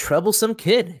from a troublesome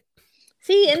kid.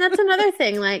 See, and that's another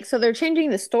thing. Like, so they're changing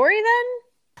the story then?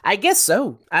 I guess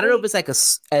so. I don't know if it's like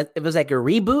a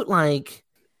reboot. Like,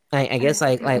 I guess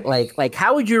like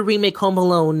how would you remake Home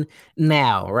Alone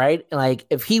now, right? Like,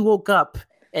 if he woke up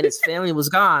and his family was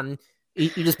gone, you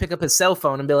just pick up his cell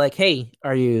phone and be like, "Hey,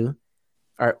 are you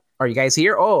guys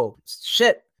here? Oh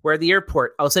shit, we're at the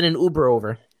airport. I'll send an Uber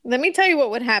over." Let me tell you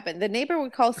what would happen. The neighbor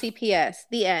would call CPS.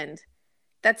 The end.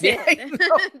 That's it.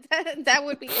 that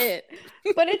would be it.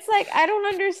 But it's like, I don't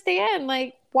understand.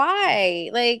 Like, why?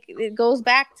 Like, it goes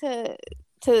back to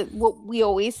what we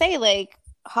always say. Like,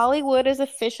 Hollywood is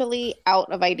officially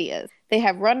out of ideas. They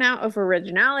have run out of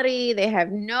originality. They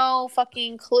have no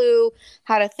fucking clue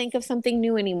how to think of something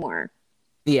new anymore.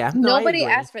 Yeah. Nobody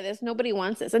asked for this. Nobody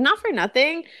wants this. And not for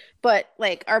nothing, but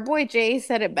like our boy Jay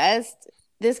said it best.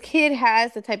 This kid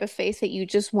has the type of face that you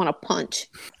just want to punch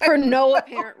for no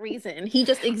apparent reason. He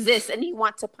just exists and you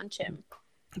want to punch him.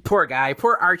 Poor guy.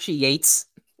 Poor Archie Yates.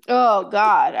 Oh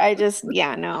God. I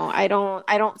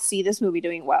don't see this movie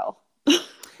doing well.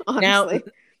 Honestly.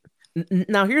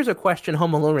 Now here's a question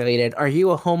Home Alone related. Are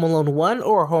you a Home Alone 1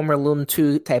 or a Home Alone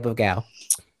 2 type of gal?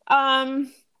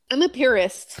 I'm a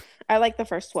purist. I like the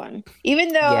first one.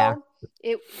 Even though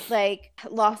it like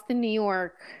Lost in New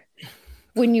York.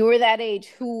 When you were that age,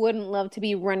 who wouldn't love to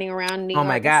be running around New York? Oh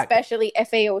my God. Especially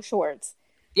FAO shorts.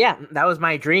 Yeah, that was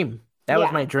my dream. That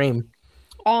was my dream.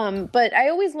 But I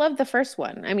always loved the first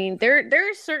one. I mean, there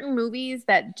are certain movies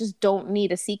that just don't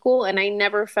need a sequel, and I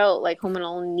never felt like Home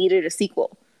Alone needed a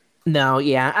sequel. No,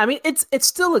 yeah. I mean, it's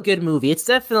still a good movie. It's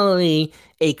definitely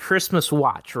a Christmas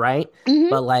watch, right? Mm-hmm.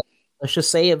 But like, let's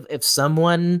just say if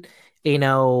someone,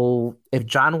 if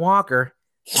John Walker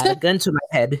had a gun to my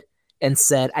head and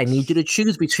said, "I need you to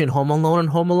choose between Home Alone and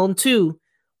Home Alone 2.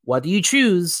 What do you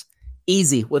choose?"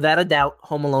 Easy, without a doubt,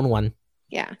 Home Alone 1.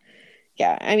 Yeah.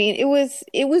 Yeah. I mean, it was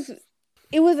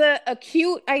a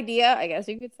cute idea, I guess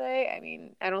you could say. I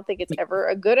mean, I don't think it's ever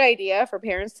a good idea for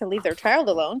parents to leave their child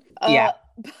alone.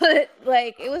 But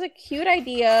like, it was a cute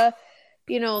idea,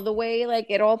 the way like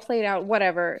it all played out,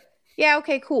 whatever. Yeah.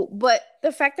 Okay, cool. But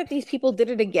the fact that these people did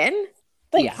it again,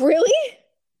 like, really?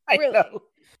 I know.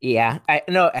 Yeah,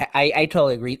 I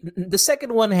totally agree. The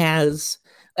second one has,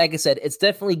 like I said, it's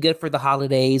definitely good for the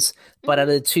holidays. But out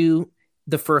of the two,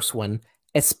 the first one,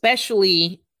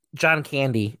 especially John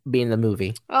Candy being in the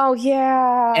movie. Oh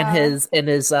yeah, and his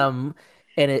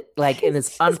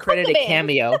uncredited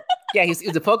cameo. Yeah,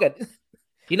 he's a polka.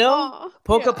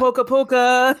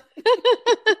 Polka.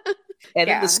 And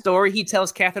in the story, he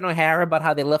tells Catherine O'Hara about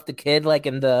how they left the kid like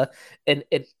in the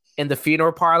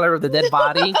funeral parlor of the dead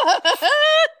body.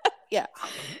 Yeah.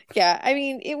 I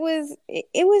mean, it was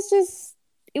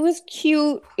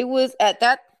cute. It was at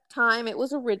that time. It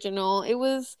was original. It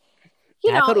was,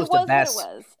 I thought it was the best. What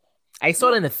it was. I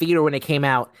saw it in the theater when it came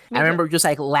out. I remember just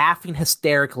like laughing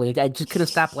hysterically. I just couldn't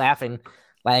stop laughing.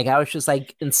 Like I was just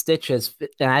like in stitches,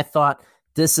 and I thought,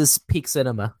 this is peak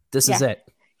cinema. This is it.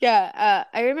 Yeah,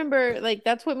 I remember like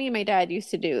that's what me and my dad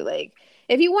used to do. Like,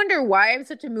 if you wonder why I'm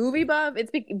such a movie buff,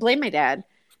 blame my dad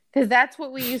because that's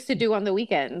what we used to do on the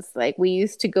weekends. Like, we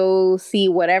used to go see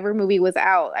whatever movie was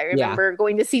out. I Yeah, remember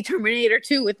going to see Terminator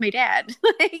 2 with my dad.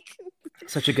 Like,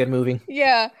 such a good movie.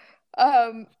 yeah,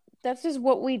 um, that's just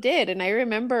what we did. And I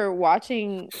remember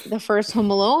watching the first Home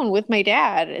Alone with my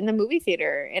dad in the movie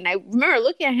theater, and I remember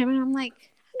looking at him and I'm like,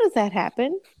 how does that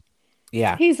happen?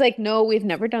 Yeah. He's like, no, we've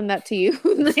never done that to you.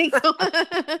 Like,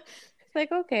 it's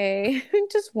like, okay,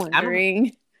 just I remember,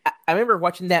 wondering. I remember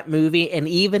watching that movie and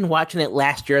even watching it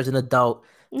last year as an adult.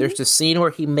 Mhm. There's the scene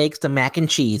where he makes the mac and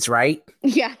cheese, right?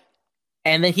 Yeah.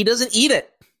 And then he doesn't eat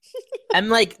it. I'm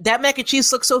like, that mac and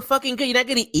cheese looks so fucking good. You're not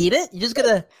gonna eat it? You're just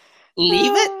gonna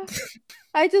leave Uh, it?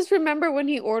 I just remember when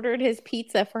he ordered his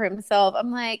pizza for himself.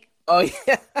 I'm like, Oh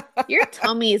yeah. your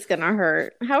tummy is gonna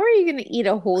hurt. How are you gonna eat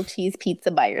a whole cheese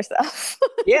pizza by yourself?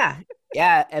 Yeah.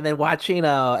 Yeah. And then watching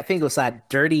I think it was that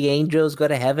Dirty Angels Go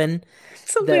to Heaven.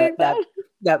 Something The like that that.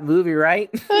 that movie, right?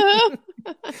 Uh-huh.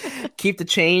 Keep the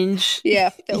change. Yeah,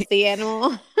 filthy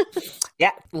animal.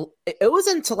 Yeah, it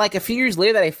wasn't until like a few years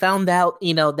later that I found out,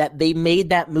 that they made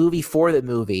that movie for the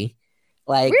movie.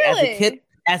 Like Really?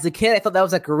 as a kid, I thought that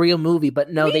was like a real movie,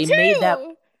 but no, Me they made that.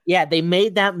 too. Yeah, they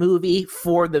made that movie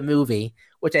for the movie,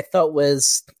 which I thought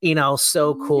was,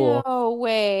 so cool. No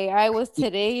way. I was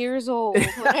today years old when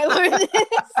I learned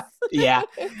Yeah,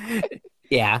 this.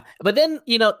 yeah. But then,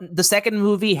 the second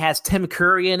movie has Tim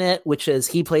Curry in it, which is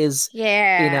he plays,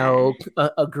 Yeah.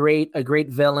 a great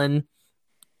villain.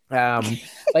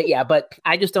 But yeah, but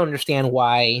I just don't understand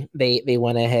why they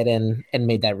went ahead and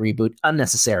made that reboot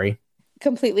unnecessary.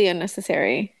 Completely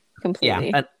unnecessary. Yeah,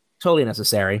 Completely. totally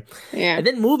unnecessary. Yeah. And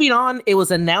then moving on, it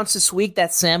was announced this week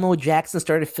that Samuel Jackson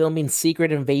started filming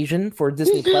Secret Invasion for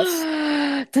Disney Plus.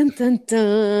 Dun dun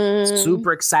dun.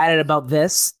 Super excited about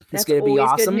this. It's That's gonna be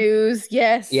always good awesome. news.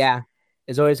 Yes. Yeah,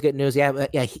 it's always good news. Yeah,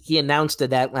 yeah. He announced it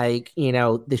that like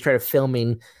they started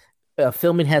filming.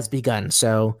 Filming has begun.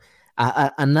 So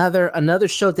another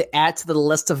show to add to the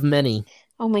list of many.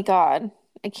 Oh my God.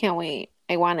 I can't wait.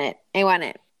 I want it. I want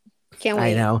it. Can't I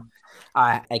wait. know.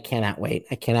 I cannot wait.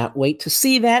 I cannot wait to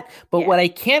see that. But Yeah. what I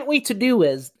can't wait to do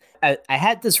is I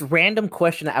had this random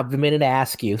question I've been meaning to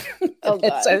ask you. Oh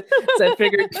God. so I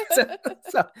figured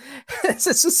so this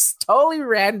is just totally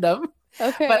random.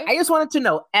 But Okay. I just wanted to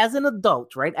know, as an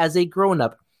adult, right, as a grown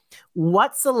up,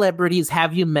 what celebrities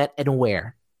have you met and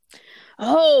where?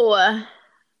 Oh,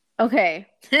 okay.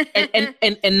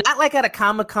 And not like at a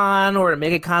Comic Con or a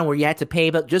Mega Con where you had to pay,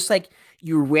 but just like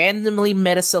you randomly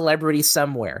met a celebrity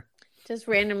somewhere. Just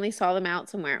randomly saw them out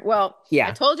somewhere. Well, I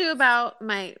Yeah. told you about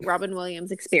my Robin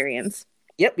Williams experience.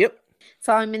 Yep. Yep.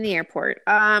 Saw him in the airport.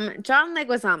 John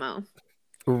Leguizamo.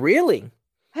 Really?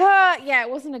 Yeah, it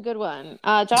wasn't a good one.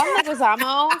 John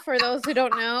Leguizamo, for those who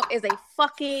don't know, is a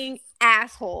fucking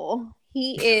asshole.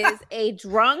 He is a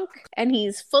drunk and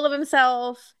he's full of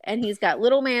himself and he's got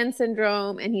little man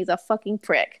syndrome and he's a fucking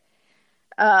prick.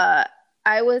 Uh,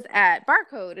 I was at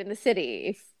Barcode in the city.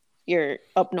 If you're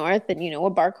up north and you know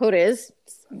what Barcode is,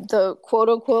 it's the quote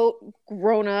unquote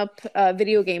grown up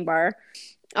video game bar.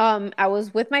 I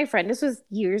was with my friend. This was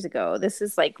years ago. This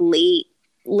is like late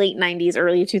 90s,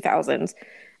 early 2000s.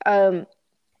 Um,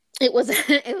 it was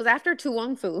it was after Tu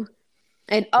Wong Fu.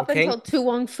 And up Okay. until Tu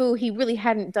Wong Fu, he really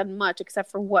hadn't done much except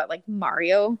for what, like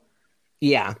Mario.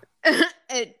 Yeah.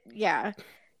 Yeah,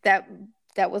 that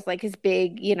that was like his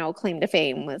big, claim to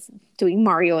fame was doing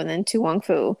Mario and then Tu Wong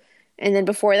Fu. And then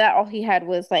before that, all he had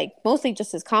was like mostly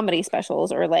just his comedy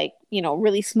specials or like,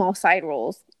 really small side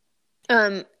roles.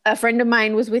 A friend of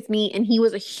mine was with me and he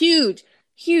was a huge,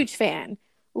 huge fan.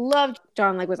 Loved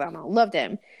John Leguizamo, loved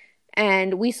him.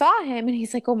 And we saw him and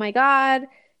he's like, oh my God,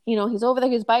 he's over there,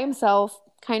 he's by himself,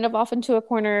 kind of off into a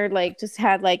corner, like just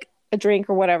had like a drink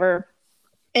or whatever.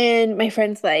 And my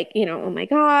friend's like, oh my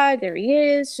God, there he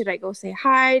is. Should I go say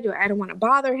hi? I don't want to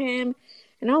bother him.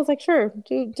 And I was like, sure,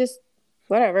 dude, just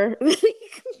whatever.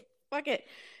 Fuck it.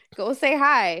 Go say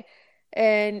hi.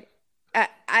 And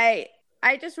I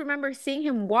just remember seeing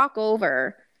him walk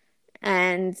over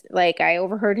and like I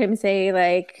overheard him say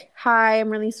like, "Hi, I'm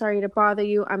really sorry to bother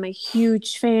you. I'm a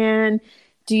huge fan.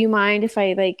 Do you mind if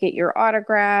I like get your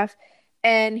autograph?"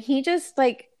 And he just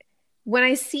like when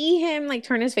I see him like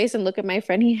turn his face and look at my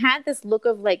friend, he had this look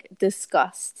of like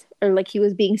disgust or like he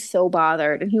was being so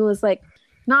bothered. And he was like,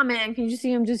 "Nah, man, can you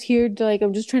see I'm just here to like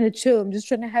I'm just trying to chill. I'm just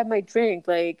trying to have my drink.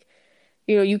 Like,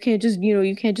 you can't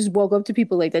just walk up to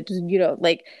people like that. Just,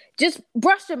 like just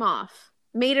brushed him off,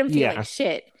 made him feel Yeah. like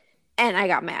shit." And I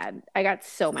got mad. I got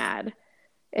so mad.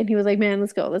 And he was like, man,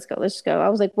 let's go, let's go, let's go. I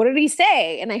was like, what did he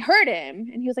say? And I heard him.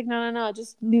 And he was like, no, no, no,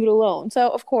 just leave it alone. So,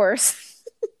 of course,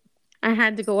 I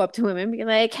had to go up to him and be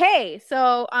like, hey,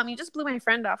 so you just blew my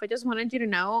friend off. I just wanted you to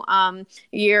know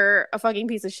you're a fucking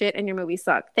piece of shit and your movie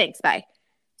sucked. Thanks, bye.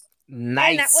 Nice.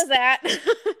 And that was that.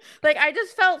 Like, I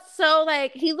just felt so,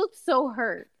 like, he looked so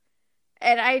hurt.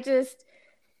 And I just,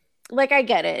 like, I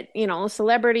get it. You know,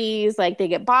 celebrities, like, they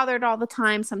get bothered all the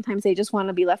time. Sometimes they just want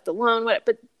to be left alone.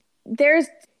 But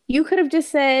you could have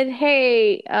just said,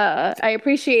 hey, I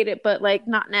appreciate it, but, like,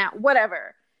 not now.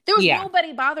 Whatever. There was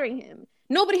nobody bothering him.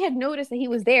 Nobody had noticed that he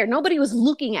was there. Nobody was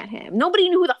looking at him. Nobody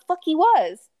knew who the fuck he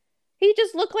was. He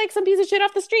just looked like some piece of shit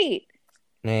off the street.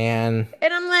 Man.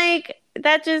 And I'm like,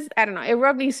 that just, I don't know. It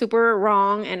rubbed me super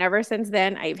wrong. And ever since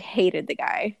then, I've hated the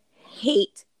guy.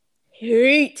 Hate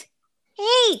the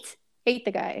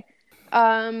guy.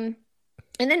 And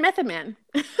then Method Man,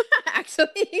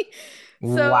 actually.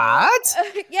 So, what?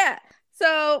 Yeah.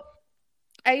 So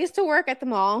I used to work at the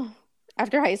mall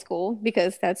after high school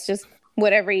because that's just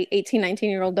what every 18,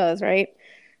 19-year-old does, right?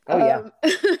 Oh, yeah.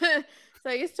 So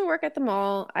I used to work at the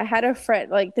mall. I had a friend,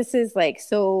 like, this is like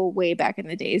so way back in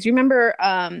the days. You remember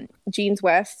Jeans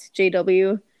West,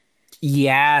 JW?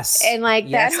 Yes. And like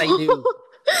yes, I do.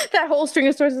 That whole string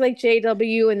of stores is like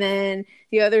JW, and then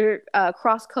the other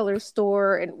cross color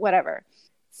store and whatever.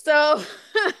 So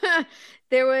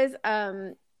there was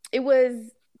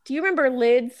do you remember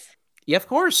Lids? Yeah, of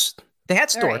course. The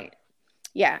hat store. Right.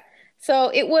 Yeah.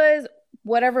 So it was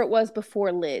whatever it was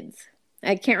before Lids.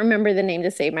 I can't remember the name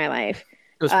to save my life.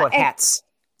 It was called Hats.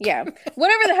 Yeah.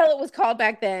 Whatever the hell it was called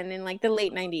back then in like the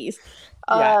late 90s.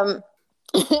 Yeah.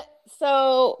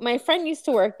 So my friend used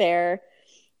to work there.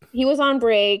 He was on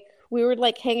break. We were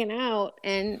like hanging out,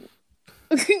 and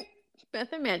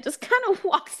Method Man just kind of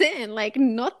walks in like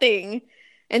nothing.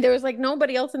 And there was like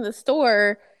nobody else in the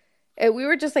store. And we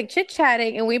were just like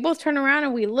chit-chatting, and we both turn around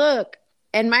and we look,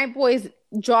 and my boy's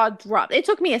jaw dropped. It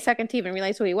took me a second to even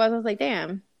realize who he was. I was like,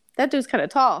 damn, that dude's kind of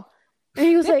tall. And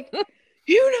he was like,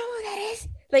 you know who that is?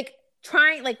 Like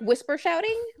trying, like whisper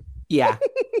shouting. Yeah.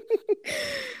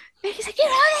 And he's like, you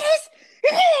know who that is?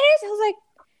 You know who that is? I was like,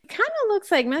 kind of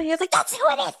looks like me. He was like, that's who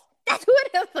it is. That's who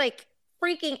it is. Like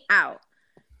freaking out.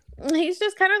 He's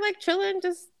just kind of like chilling.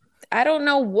 Just, I don't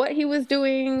know what he was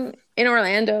doing in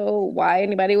Orlando, why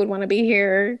anybody would want to be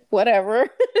here, whatever.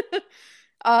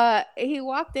 He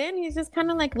walked in. He's just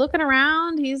kind of like looking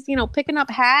around. He's, you know, picking up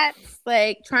hats,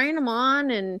 like trying them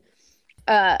on. And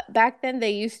back then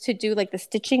they used to do like the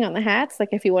stitching on the hats, like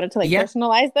if you wanted to like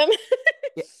personalize them.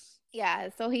 Yeah.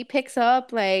 So he picks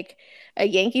up like a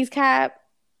Yankees cap,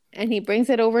 and he brings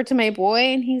it over to my boy,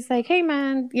 and he's like, hey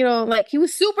man, you know, like he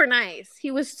was super nice. He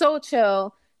was so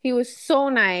chill. He was so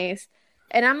nice.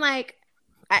 And I'm like,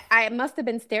 I must have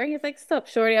been staring. He's like, stop,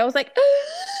 shorty. I was like,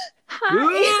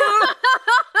 hi.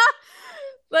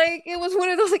 Like it was one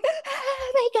of those like,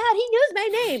 oh my God, he knows my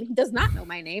name. He does not know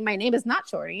my name. My name is not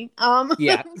Shorty.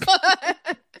 Yeah.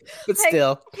 But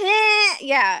still.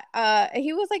 Yeah.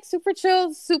 He was like super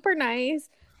chill, super nice,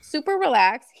 super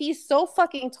relaxed. He's so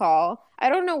fucking tall. I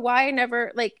don't know why I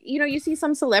never, like, you know, you see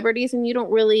some celebrities and they don't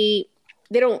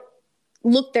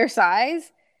look their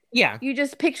size. Yeah. You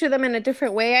just picture them in a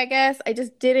different way, I guess. I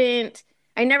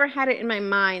never had it in my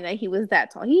mind that he was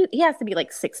that tall. He has to be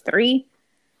like 6'3".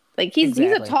 Like he's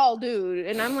a tall dude,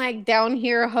 and I'm like down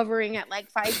here hovering at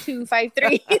like 5'2",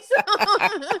 5'3". So,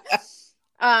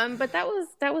 but that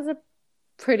was a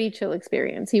pretty chill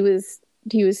experience. He was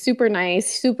super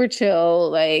nice, super chill,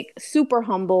 like super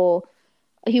humble.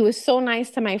 He was so nice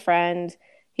to my friend.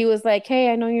 He was like,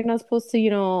 hey, I know you're not supposed to, you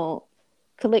know,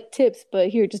 collect tips, but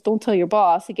here, just don't tell your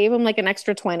boss. He gave him like an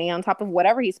extra 20 on top of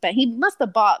whatever he spent. He must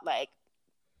have bought like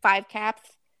 5 caps.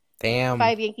 Damn.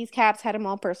 5 Yankees caps, had them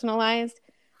all personalized.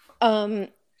 And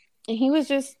he was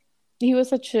such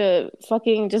a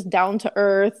fucking just down to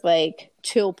earth, like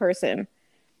chill person.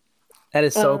 That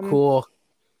is so cool.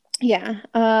 Yeah.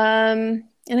 And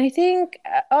I think,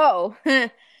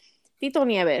 Tito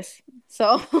Nieves.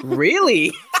 So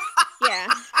really? Yeah.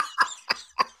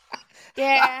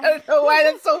 Yeah. I don't know why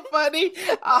that's so funny.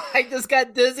 Oh, I just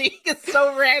got dizzy. It's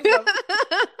so random.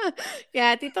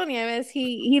 Yeah, Tito Nieves,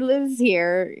 he lives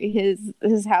here. His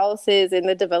house is in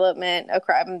the development.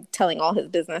 I'm telling all his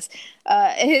business.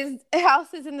 His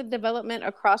house is in the development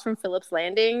across from Phillips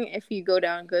Landing. If you go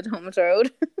down Good Homes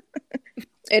Road,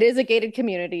 it is a gated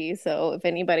community. So if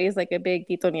anybody's like a big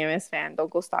Tito Nieves fan,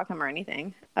 don't go stalk him or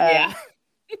anything. Yeah.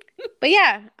 But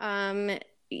yeah,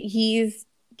 he's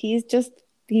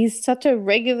such a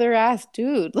regular ass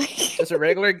dude. Like just a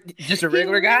regular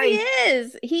guy. He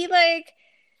is. He like,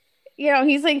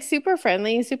 he's like super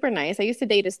friendly, super nice. I used to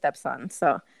date his stepson,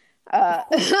 so uh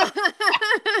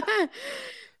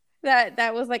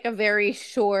that was like a very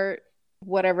short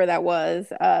whatever that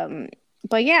was.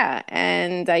 But yeah,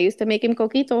 and I used to make him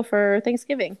coquito for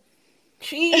Thanksgiving.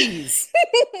 Jeez.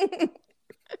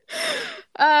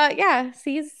 Yeah,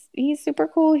 he's super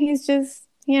cool. He's just,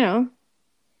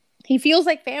 he feels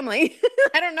like family.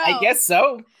 I don't I know. guess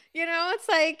so. It's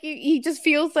like he just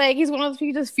feels like he's one of those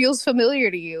people who just feels familiar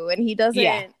to you, and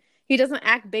Yeah, he doesn't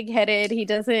act big-headed. He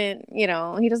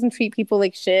doesn't treat people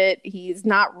like shit. He's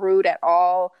not rude at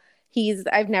all.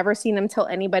 I've never seen him tell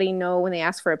anybody no when they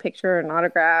ask for a picture or an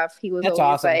autograph. He was that's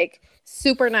always awesome. like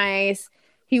super nice.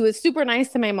 He was super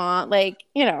nice to my mom, like,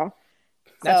 so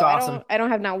That's I awesome. don't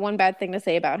have not one bad thing to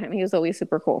say about him. He was always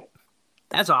super cool.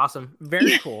 That's awesome.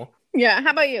 Very Yeah. cool. Yeah.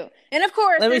 How about you? And of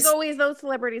course, Let me. there's always those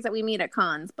celebrities that we meet at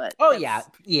cons, but Oh yeah,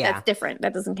 yeah. that's different.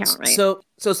 That doesn't count, right? So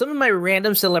some of my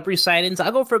random celebrity sightings,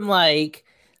 I'll go from like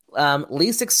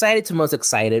least excited to most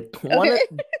excited. Okay.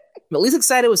 The least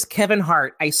excited was Kevin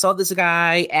Hart. I saw this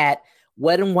guy at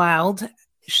Wet and Wild.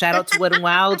 Shout out to Wet and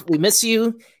Wild. We miss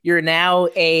you. You're now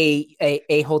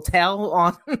a hotel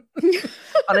on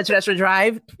on International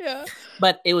Drive. Yeah.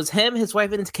 But it was him, his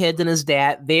wife, and his kids, and his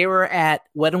dad. They were at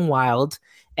Wet and Wild,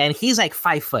 and he's like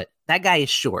 5 foot. That guy is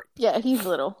short. Yeah, he's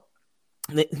little.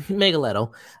 Mega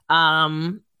little.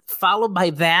 Followed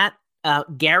by that,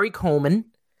 Gary Coleman.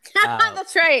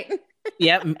 That's right.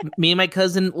 Yeah, me and my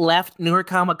cousin left New York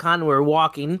Comic Con. We were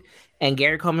walking, and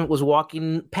Gary Coleman was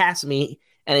walking past me,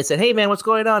 and I said, "Hey, man, what's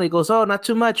going on?" He goes, "Oh, not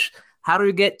too much. How do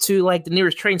we get to like the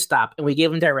nearest train stop?" And we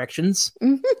gave him directions.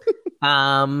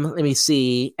 Let me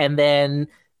see. And then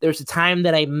there's a time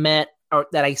that I met or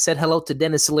that I said hello to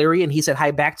Dennis Leary, and he said hi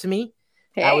back to me.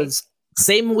 Hey. I was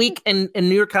same week in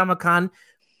New York Comic Con.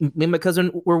 Me and my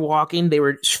cousin were walking. They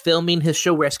were filming his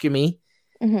show, Rescue Me.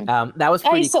 That was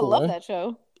pretty cool. I used to love that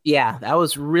show. Yeah, that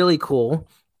was really cool.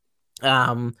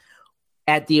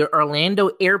 At the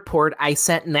Orlando airport, I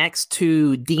sat next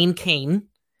to Dean Cain.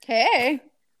 Hey.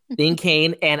 Dean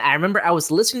Cain, and I remember I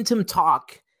was listening to him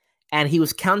talk, and he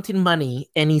was counting money,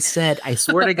 and he said, I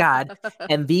swear to God,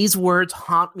 and these words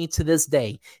haunt me to this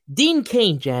day. Dean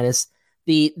Cain, Janice,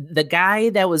 the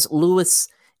guy that was Lois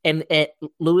and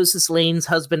Lois Lane's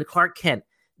husband, Clark Kent,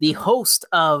 the host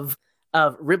of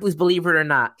Ripley's Believe It or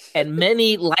Not, and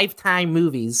many Lifetime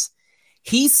movies,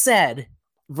 he said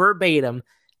verbatim,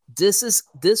 this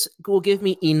will give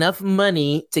me enough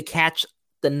money to catch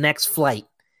the next flight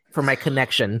for my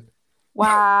connection.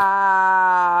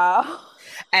 Wow.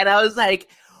 And I was like,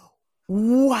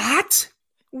 what?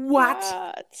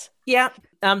 Yeah.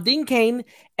 Dean Cain.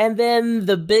 And then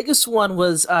the biggest one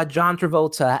was John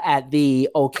Travolta at the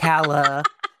Ocala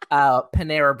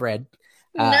Panera Bread.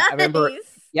 Nice. I remember.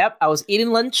 Yep, I was eating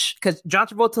lunch because John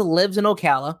Travolta lives in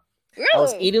Ocala. Really?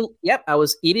 I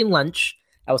was eating lunch.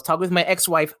 I was talking with my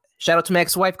ex-wife. Shout out to my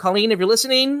ex-wife, Colleen, if you're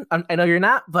listening. I know you're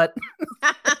not, but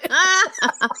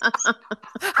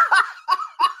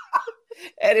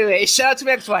anyway, shout out to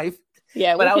my ex-wife.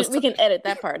 Yeah, we can edit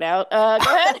that part out. Go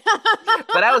ahead.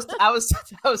 But I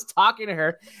was talking to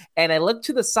her, and I look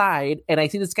to the side, and I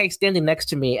see this guy standing next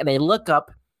to me, and I look up,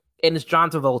 and it's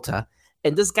John Travolta,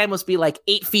 and this guy must be like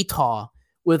 8 feet tall,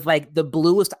 with like the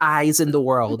bluest eyes in the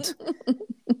world.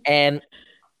 And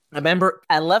I remember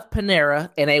I left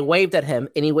Panera and I waved at him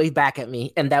and he waved back at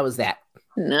me, and that was that.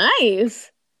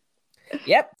 Nice.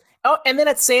 Yep. Oh, and then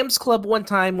at Sam's Club one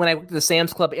time when I went to the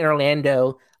Sam's Club in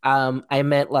Orlando, I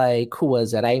met who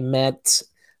was it? I met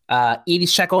Edie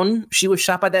Chacon. She was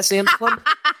shot at that Sam's Club.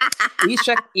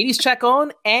 Edie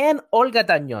Chacon and Olga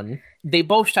Dañon. They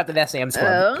both shot at that Sam's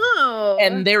Club. Oh.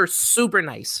 And they're super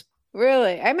nice.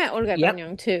 Really? I met Olga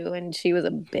Dañon too, and she was a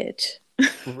bitch.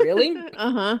 Really?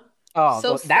 Uh-huh. Oh,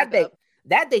 so that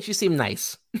day she seemed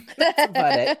nice. That's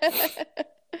about it.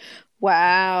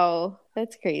 Wow,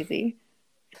 that's crazy.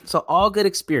 So all good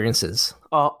experiences,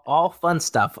 all fun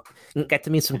stuff. Got to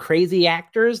meet some crazy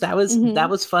actors. That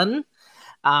was fun.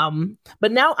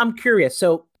 But now I'm curious.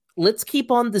 So let's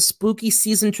keep on the spooky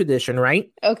season tradition,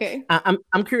 right? Okay.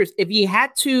 I'm curious if you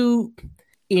had to.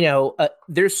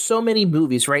 There's so many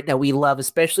movies, right, that we love,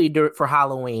 especially for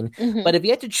Halloween. Mm-hmm. But if you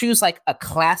had to choose like a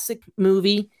classic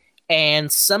movie and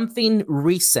something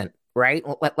recent, right,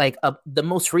 like the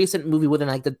most recent movie within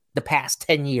like the past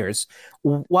 10 years,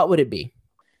 what would it be?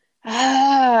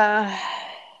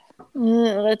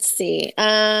 Let's see.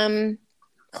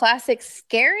 Classic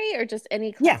scary or just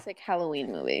any classic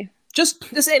Halloween movie?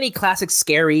 Just any classic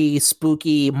scary,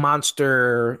 spooky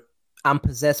monster. I'm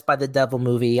possessed by the devil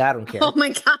movie. I don't care. Oh my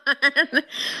god.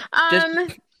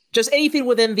 Just anything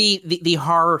within the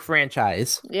horror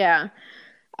franchise. Yeah.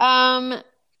 Um,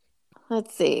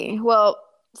 let's see. Well,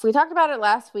 if we talked about it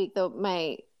last week, though,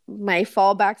 my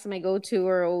fallbacks and my go-to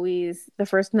are always the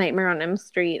first Nightmare on Elm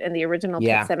Street and the original Pet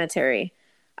Yeah, Cemetery.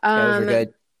 those are Um,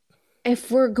 good.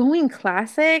 if we're going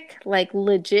classic, like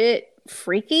legit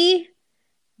freaky,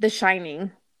 The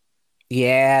Shining.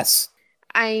 Yes.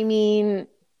 I mean,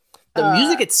 The uh,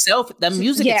 music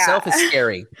yeah. itself is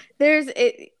scary. There's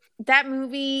it that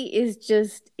movie is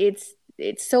just it's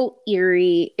so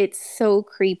eerie, it's so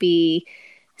creepy.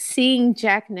 Seeing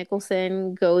Jack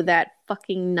Nicholson go that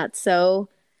fucking nutso.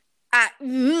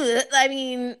 I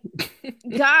mean,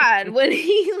 God, when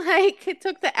he like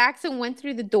took the axe and went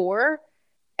through the door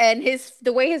and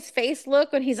the way his face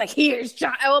looked when he's like, here's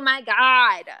John. Oh my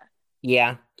God.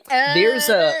 Yeah. Uh, There's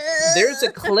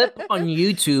a clip on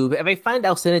YouTube. If I find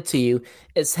I'll send it to you.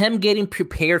 It's him getting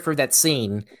prepared for that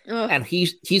scene. ugh. And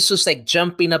he's just like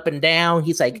jumping up and down.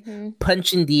 He's like Mhm.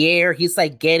 punching the air. He's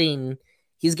getting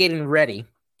ready.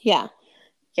 Yeah.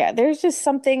 Yeah, there's just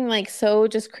something like so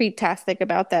just creeptastic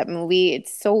about that movie.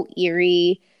 It's so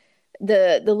eerie.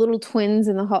 The little twins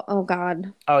in the oh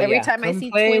God. Oh Every yeah. time I Come see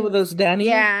play with us, Danny.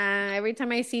 yeah, every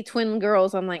time I see twin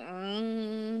girls, I'm like,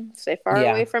 stay far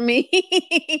away Yeah. from me.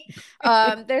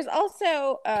 There's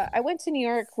also I went to New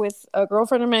York with a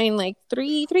girlfriend of mine like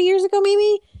three years ago,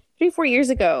 maybe 3 4 years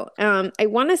ago. I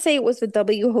want to say it was the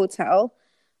W Hotel.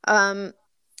 Um,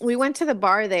 we went to the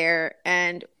bar there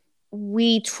and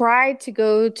we tried to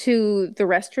go to the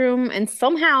restroom and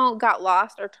somehow got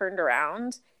lost or turned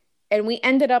around. And we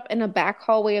ended up in a back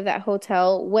hallway of that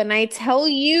hotel. When I tell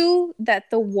you that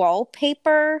the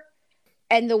wallpaper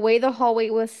and the way the hallway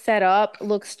was set up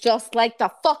looks just like The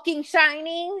fucking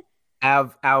Shining,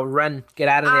 I'll run. Get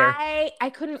out of there. I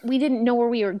couldn't we didn't know where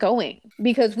we were going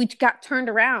because we got turned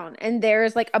around and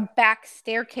there's like a back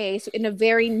staircase in a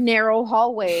very narrow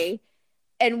hallway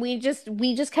and we just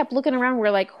kept looking around.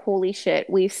 We're like, holy shit,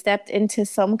 we've stepped into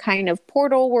some kind of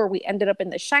portal where we ended up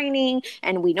in The Shining,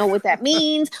 and we know what that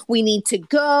means. We need to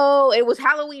go. It was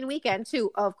Halloween weekend too,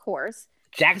 of course.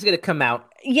 Jack's gonna come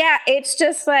out. Yeah, it's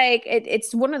just like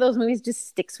it's one of those movies just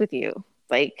sticks with you.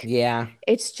 Like Yeah.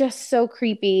 it's just so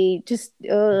creepy. Just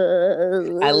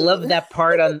I love that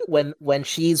part on when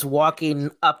she's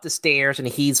walking up the stairs and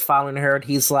he's following her and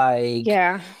he's like,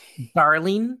 yeah.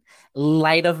 darling,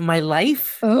 light of my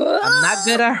life, I'm not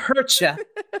gonna hurt you.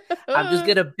 I'm just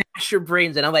gonna bash your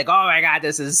brains. And I'm like, oh my God,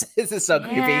 this is so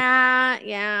creepy. Yeah.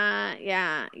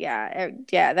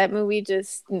 That movie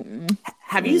just.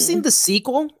 Have you seen the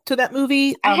sequel to that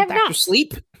movie, I have Doctor not.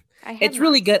 Sleep? I have It's not.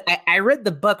 really good. I read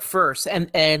the book first, and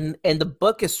the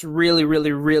book is really,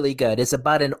 really, really good. It's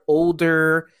about an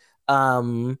older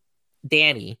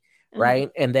Danny, Uh-huh.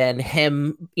 right? And then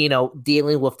him,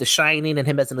 dealing with The Shining, and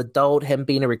him as an adult, him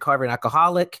being a recovering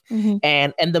alcoholic, Mhm.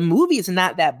 and the movie is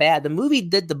not that bad. The movie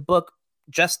did the book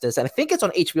justice, and I think it's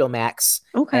on HBO Max.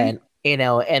 Okay. And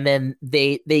and then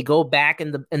they go back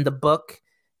in the book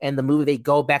and the movie. They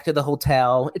go back to the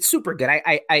hotel. It's super good.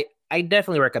 I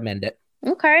definitely recommend it.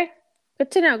 Okay. Good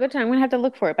to know. Good to know. I'm gonna have to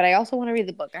look for it, but I also want to read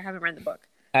the book. I haven't read the book.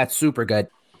 That's super good.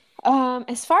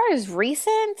 As far as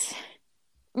recent,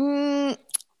 mm,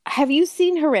 have you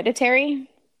seen Hereditary?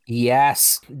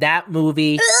 Yes, that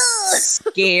movie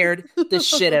scared the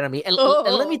shit out of me. And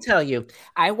let me Oh, tell you,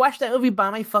 I watched that movie by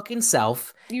my fucking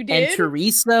self. you And did?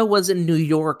 Teresa was in New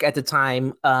York at the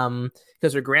time,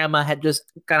 because her grandma had just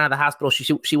gone out of the hospital.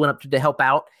 She went up to help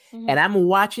out, Mhm. and I'm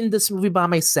watching this movie by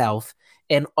myself,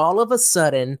 and all of a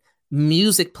sudden,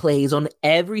 music plays on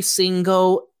every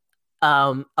single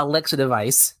Alexa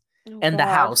device Oh in the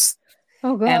God. house.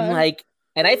 Oh And God. like,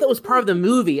 and I thought it was part of the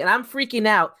movie, and I'm freaking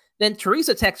out. Then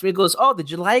Teresa texts me and goes, "Oh,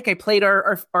 did you like? I played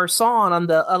our song on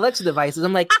the Alexa devices."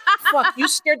 I'm like, "Fuck, you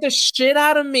scared the shit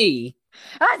out of me."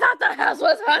 I thought the house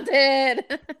was haunted.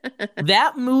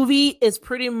 That movie is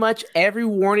pretty much every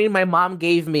warning my mom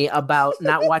gave me about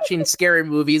not watching scary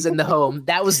movies in the home.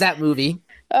 That was that movie.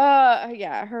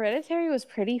 Yeah, Hereditary was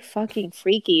pretty fucking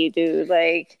freaky, dude.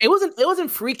 Like, It wasn't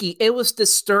freaky. It was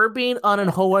disturbing on a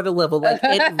whole other level. Like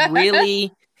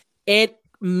it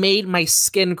made my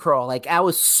skin crawl. Like I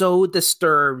was so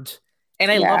disturbed,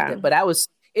 and I loved yeah, it. But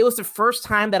it was the first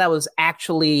time that I was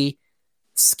actually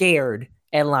scared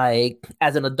and like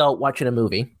as an adult watching a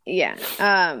movie. yeah.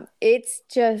 It's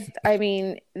just, I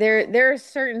mean, there are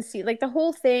certain scenes, like the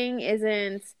whole thing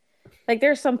isn't like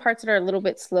there's some parts that are a little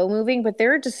bit slow moving, but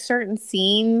there are just certain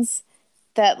scenes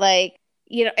that like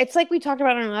it's like we talked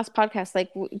about on our last podcast, like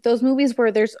those movies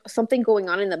where there's something going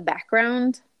on in the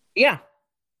background Yeah,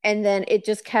 and then it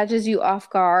just catches you off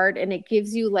guard and it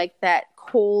gives you like that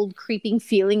cold creeping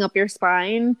feeling up your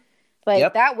spine. Like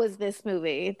Yep. that was this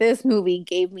movie. This movie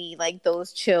gave me like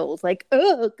those chills. Like,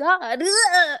 oh God.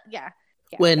 Yeah.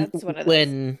 Yeah, When that's one of those.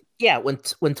 when yeah, when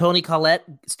Tony Collette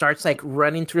starts like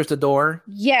running towards the door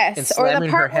and Yes. Or the slamming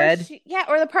her part where head.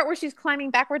 or the part where she's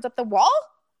climbing backwards up the wall. I was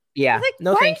Yeah. like,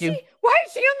 No, thank you. why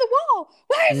is she on the wall?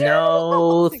 Why is she on the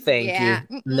wall? No, Like, thank yeah.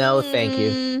 you. No, thank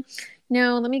you.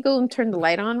 No, let me go and turn the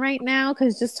light on right now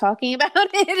because just talking about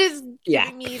it is Yeah.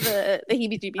 giving me the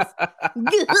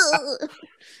heebie-jeebies.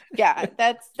 Yeah,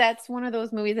 that's one of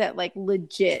those movies that like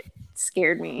legit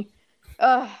scared me.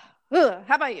 Ugh. Ugh.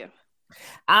 How about you?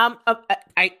 I'm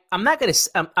not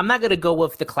gonna go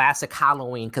with the classic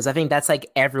Halloween because I think that's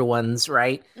like everyone's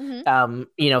right.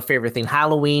 Mm-hmm. Favorite thing.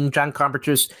 Halloween, John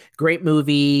Carpenter's great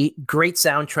movie, great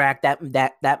soundtrack.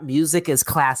 That music is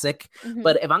classic. Mm-hmm.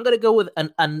 But if I'm gonna go with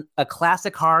a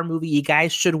classic horror movie, you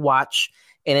guys should watch,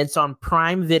 and it's on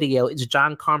Prime Video. It's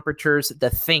John Carpenter's The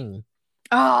Thing.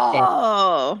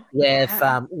 Oh, with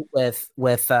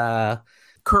yeah.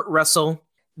 Kurt Russell.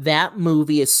 That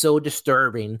movie is so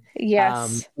disturbing.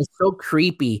 Yes. It's so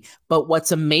creepy. But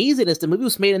what's amazing is the movie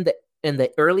was made in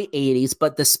the early 80s,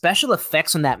 but the special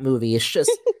effects on that movie is just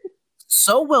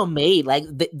so well made. Like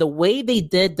the way they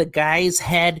did the guy's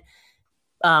head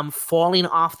falling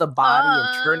off the body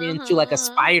and turning into like a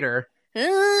spider.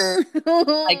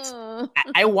 Like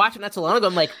I watched it not so long ago.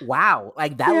 I'm like, wow,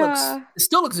 like that it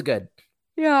still looks good.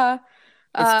 Yeah.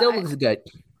 It still looks good.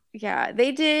 Yeah.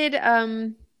 They did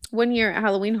 1 year at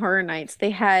Halloween Horror Nights. They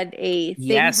had a thing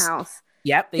Yes. house.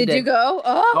 Yep, they Did you go?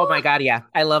 Oh my god, yeah.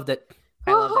 I loved it.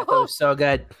 I loved it. That was so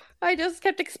good. I just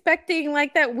kept expecting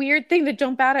like that weird thing to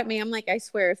jump out at me. I'm like, I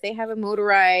swear, if they have a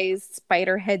motorized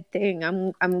spider head thing,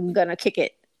 I'm gonna kick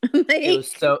it. Like, it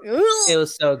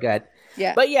was so good.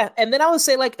 Yeah. But yeah, and then I would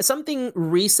say like something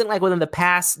recent, like within the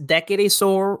past decade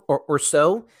or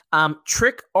so,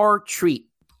 Trick or Treat.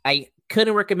 I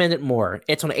couldn't recommend it more.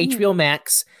 It's on HBO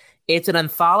Max. It's an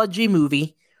anthology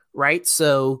movie, right?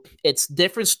 So it's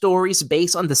different stories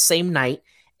based on the same night,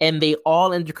 and they all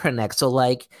interconnect. So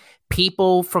like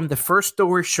people from the first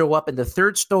story show up in the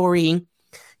third story.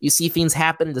 You see things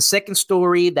happen in the second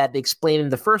story that they explain in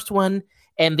the first one,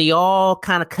 and they all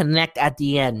kind of connect at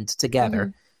the end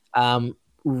together.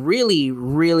 Really,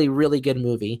 really, really good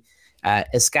movie.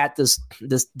 It's got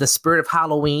the spirit of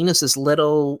Halloween. It's this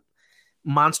little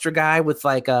monster guy with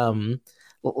like a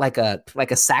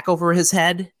sack over his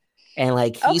head, and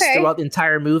like he's throughout the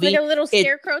entire movie, like a little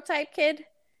scarecrow type kid.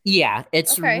 Yeah,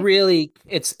 it's really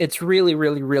really,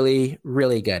 really, really,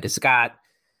 really good. It's got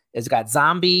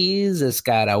zombies, it's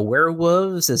got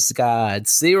werewolves, it's got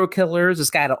serial killers, it's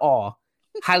got it all.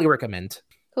 Highly recommend.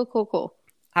 Cool.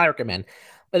 Highly recommend.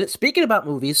 But speaking about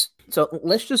movies, so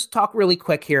let's just talk really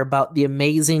quick here about the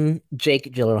amazing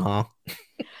Jake Gyllenhaal.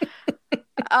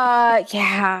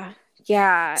 Yeah,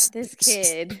 this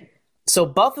kid. So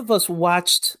both of us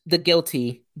watched The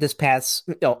Guilty this past.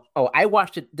 I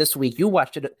watched it this week. You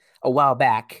watched it a while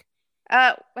back.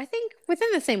 I think within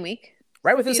the same week.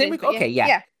 Right, within the same week. Okay,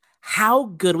 yeah. How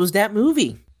good was that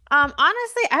movie?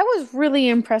 Honestly, I was really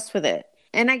impressed with it,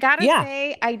 and I gotta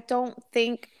say, I don't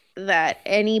think that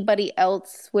anybody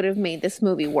else would have made this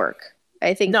movie work.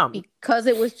 I think because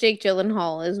it was Jake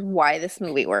Gyllenhaal is why this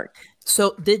movie worked.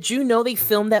 So, did you know they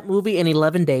filmed that movie in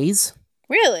 11 days?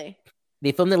 Really?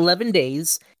 They filmed in 11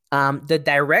 days. The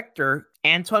director,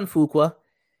 Antoine Fuqua,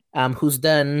 who's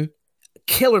done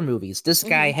killer movies. This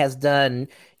guy has done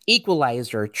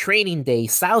Equalizer, Training Day,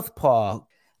 Southpaw,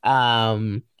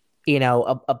 a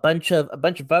bunch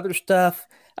of other stuff.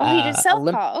 Oh, he did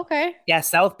Southpaw. Okay. Yeah,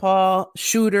 Southpaw,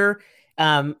 Shooter.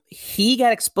 He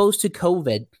got exposed to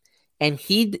COVID, and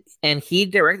he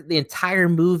directed the entire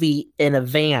movie in a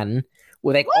van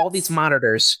with like all these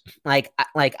monitors, like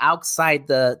outside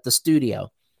the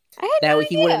studio. I had no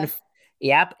idea. Wouldn't.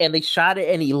 Yep, and they shot it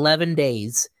in 11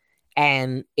 days,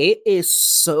 and it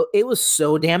was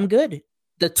so damn good.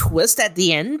 The twist at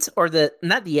the end,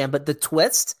 not the end, but the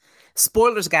twist.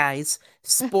 Spoilers, guys.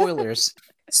 Spoilers.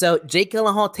 So Jake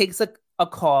Gyllenhaal takes a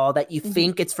call that you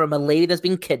think it's from a lady that's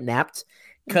been kidnapped.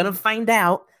 Kind of find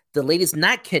out the lady's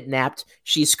not kidnapped.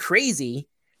 She's crazy,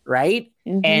 right?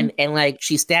 And like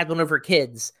she stabbed one of her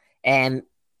kids. And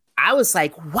I was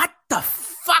like, what the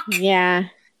fuck? Yeah.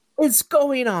 Is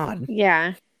going on?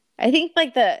 Yeah. I think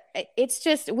like it's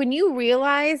just when you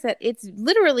realize that it's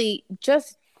literally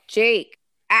just Jake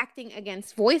acting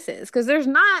against voices, because there's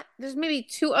maybe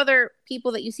two other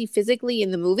people that you see physically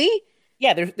in the movie.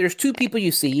 Yeah, there's two people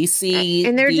you see,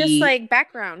 and they're just like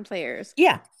background players.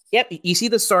 Yeah, yep. You see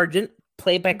the sergeant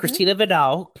played by Christina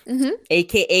Vidal,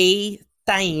 aka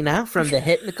Taina from the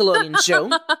hit Nickelodeon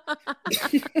show.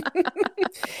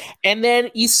 And then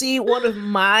you see one of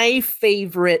my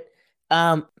favorite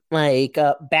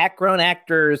background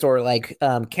actors or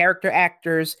character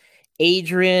actors,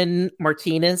 Adrian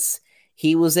Martinez.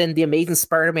 He was in The Amazing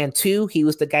Spider-Man 2. He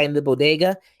was the guy in the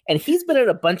bodega. And he's been in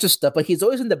a bunch of stuff, but he's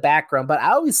always in the background. But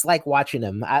I always like watching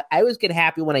him. I always get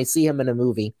happy when I see him in a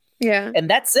movie. Yeah. And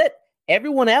that's it.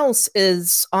 Everyone else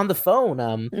is on the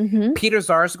phone. Peter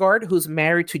Sarsgaard, who's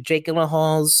married to Jake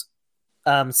Gyllenhaal's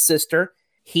sister.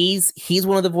 He's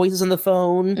one of the voices on the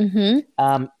phone.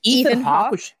 Ethan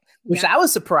Hawke, which I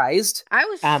was surprised. I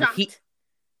was shocked.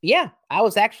 I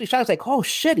was actually shocked. I was like, oh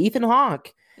shit, Ethan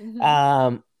Hawke.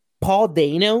 Paul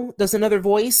Dano does another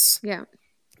voice. Yeah.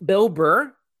 Bill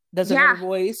Burr does another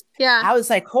voice. Yeah. I was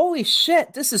like, holy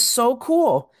shit, this is so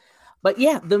cool. But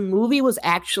yeah, the movie was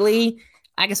actually,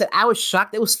 like I said, I was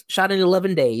shocked it was shot in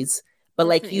 11 days. But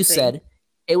like you said,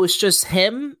 it was just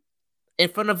him in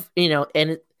front of,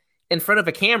 and in front of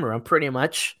a camera, pretty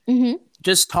much,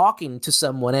 just talking to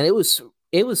someone. And it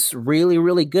was really,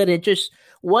 really good. It just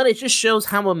shows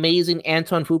how amazing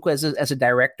Antoine Fuqua is as a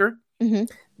director.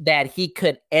 That he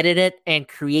could edit it and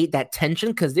create that tension,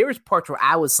 because there was parts where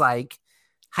I was like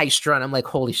high strung. I'm like,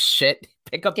 holy shit,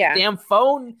 pick up the damn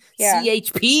phone,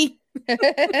 CHP.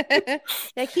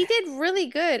 Like, he did really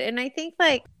good. And I think,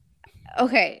 like,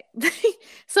 okay,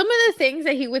 some of the things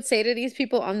that he would say to these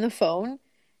people on the phone,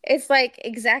 it's like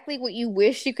exactly what you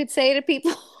wish you could say to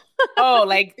people. Oh,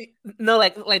 like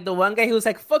the one guy who was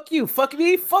like, fuck you, fuck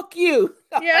me, fuck you.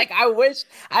 Yeah. Like, I wish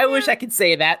I could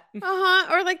say that.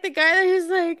 Or like the guy that who's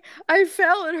like, I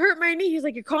fell and hurt my knee. He's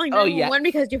like, you're calling 911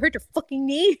 because you hurt your fucking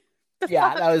knee.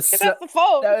 Yeah, that was that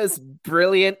was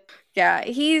brilliant. Yeah,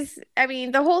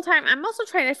 the whole time I'm also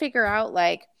trying to figure out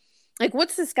like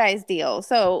what's this guy's deal?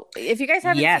 So if you guys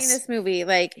haven't seen this movie,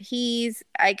 like, he's,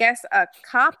 I guess, a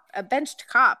benched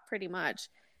cop, pretty much.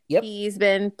 Yep. He's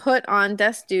been put on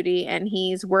desk duty and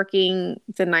he's working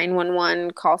the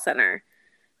 911 call center.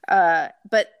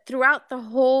 But throughout the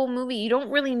whole movie, you don't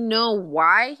really know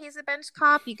why he's a bench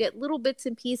cop. You get little bits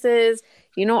and pieces.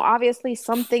 Obviously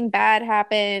something bad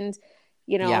happened.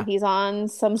 He's on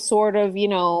some sort of,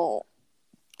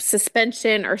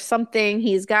 suspension or something.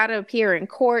 He's got to appear in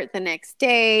court the next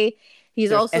day.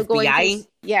 He's also FBI.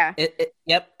 Yep.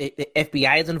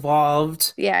 FBI is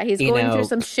involved. Yeah, he's going through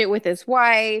some shit with his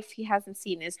wife. He hasn't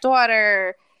seen his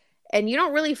daughter. And you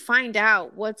don't really find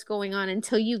out what's going on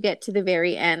until you get to the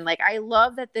very end. Like, I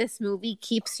love that this movie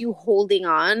keeps you holding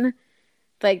on.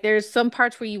 Like, there's some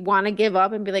parts where you want to give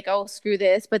up and be like, oh, screw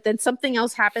this. But then something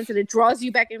else happens and it draws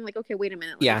you back in. Like, okay, wait a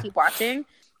minute. Let me keep watching.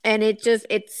 And it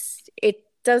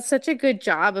does such a good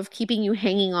job of keeping you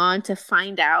hanging on to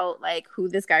find out, like, who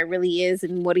this guy really is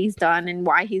and what he's done and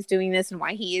why he's doing this and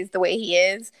why he is the way he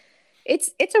is.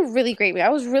 It's a really great movie. I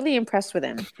was really impressed with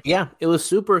him. Yeah, it was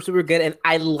super, super good. And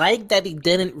I like that he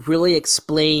didn't really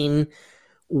explain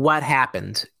what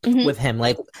happened with him.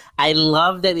 Like, I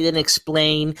love that he didn't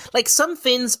explain. Like, some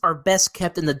things are best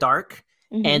kept in the dark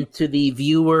and to the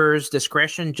viewer's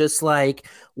discretion, just like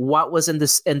what was in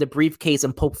the briefcase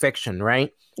in Pulp Fiction,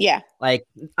 right? Yeah. Like,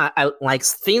 I like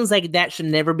things like that should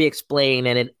never be explained,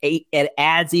 and it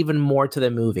adds even more to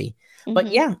the movie. But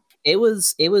yeah, it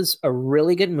was a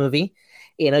really good movie.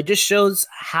 It just shows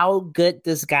how good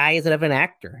this guy is of an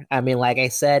actor. I mean, like I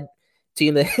said to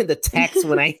you in the text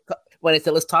when I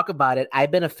said let's talk about it,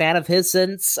 I've been a fan of his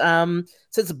since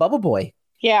Bubble Boy.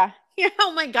 Yeah.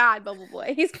 Oh my God, Bubble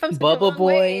Boy. He's come Bubble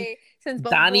Boy way. Since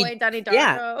Bubble Boy, Donnie Darko.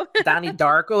 Yeah, Donnie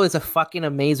Darko is a fucking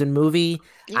amazing movie.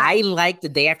 Yeah. I like The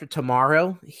Day After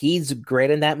Tomorrow. He's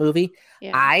great in that movie.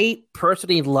 Yeah. I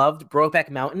personally loved Brokeback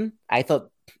Mountain. I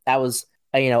thought that was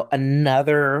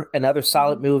another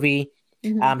solid movie.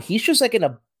 He's just like in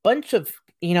a bunch of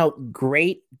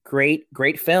great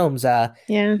films.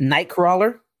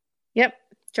 Nightcrawler. Yep.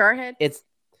 Jarhead.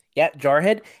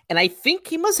 Jarhead. And I think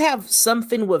he must have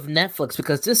something with Netflix,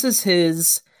 because this is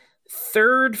his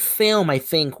third film, I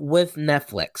think, with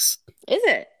Netflix. Is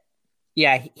it?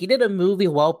 Yeah, he did a movie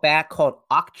a while back called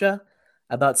Okja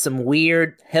about some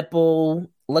weird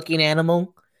hippo-looking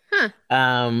animal. Huh.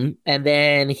 And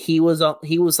then he was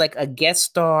like a guest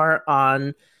star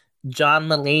on John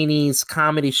Mulaney's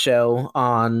comedy show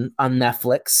on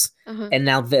Netflix, and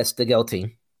now The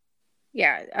Guilty.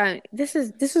 Yeah, this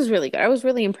is really good. I was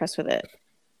really impressed with it.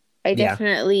 I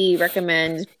definitely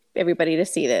recommend everybody to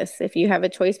see this. If you have a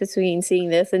choice between seeing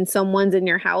this and Someone's in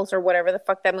Your House or whatever the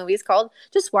fuck that movie is called,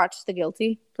 just watch The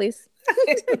Guilty, please.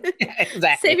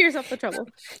 Exactly. Save yourself the trouble.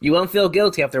 You won't feel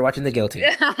guilty after watching The Guilty.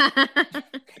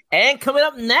 And coming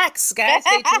up next, guys,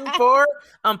 stay tuned for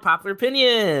Unpopular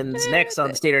Opinions next on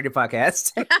the Stay Nerdy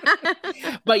podcast.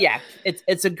 But yeah,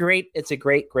 it's a great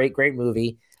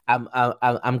movie.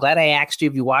 I'm glad I asked you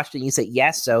if you watched it. And you said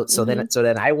yes, so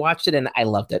then I watched it and I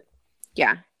loved it.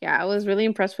 Yeah, I was really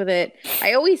impressed with it.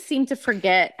 I always seem to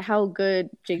forget how good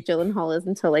Jake Gyllenhaal is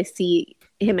until I see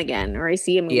him again, or I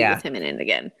see a movie with him in it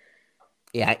again.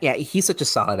 Yeah, he's such a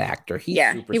solid actor. He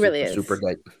really is super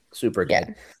good. Yeah.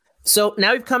 So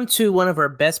now we've come to one of our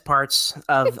best parts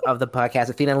of the podcast.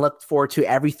 The thing I look forward to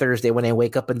every Thursday when I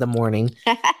wake up in the morning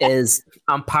is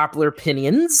Unpopular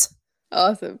Opinions.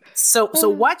 Awesome. So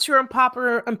what's your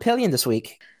unpopular opinion this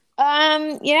week?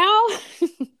 My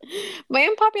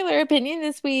unpopular opinion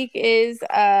this week is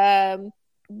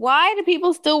why do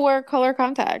people still wear color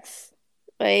contacts?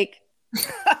 Like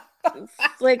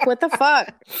what the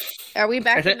fuck? Are we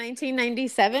back in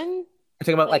 1997? You're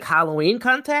talking about like Halloween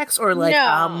contacts, or like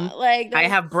no, like I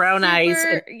have brown eyes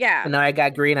and now I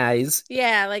got green eyes.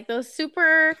 Yeah, like those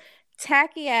super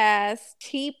tacky ass,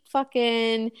 cheap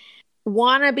fucking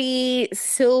wannabe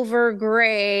silver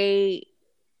gray,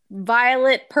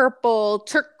 violet purple,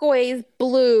 turquoise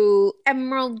blue,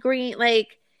 emerald green.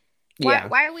 Like,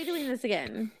 why are we doing this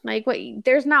again? Like, what?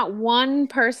 There's not one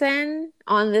person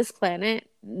on this planet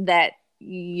that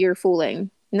you're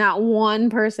fooling. Not one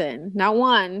person. Not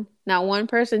one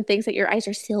person thinks that your eyes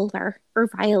are silver or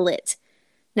violet.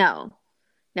 No,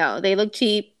 they look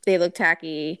cheap. They look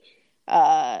tacky.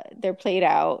 They're played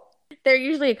out. They're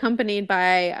usually accompanied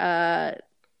by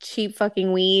cheap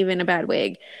fucking weave and a bad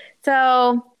wig.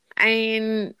 So, I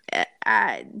mean,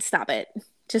 stop it.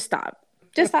 Just stop.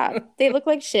 They look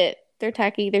like shit. They're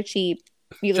tacky. They're cheap.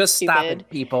 You look stupid. Stop it,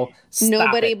 people.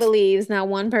 Nobody believes. Not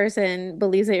one person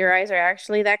believes that your eyes are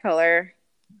actually that color.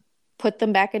 Put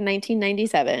them back in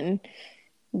 1997.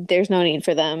 There's no need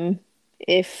for them.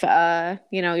 If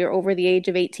you're over the age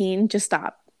of 18, just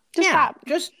stop. Stop.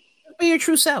 Just be your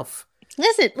true self.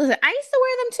 Listen. I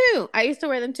used to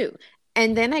wear them too.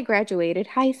 And then I graduated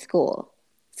high school.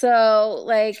 So,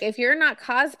 like, if you're not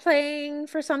cosplaying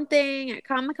for something at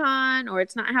Comic-Con or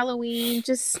it's not Halloween,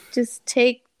 just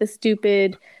take the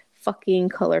stupid fucking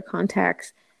color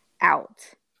contacts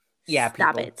out. Yeah,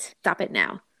 Stop people. it. Stop it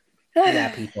now. Yeah,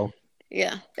 people.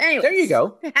 Yeah. Anyways. There you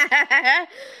go.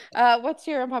 What's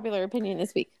your unpopular opinion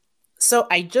this week? So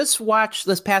I just watched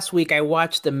this past week. I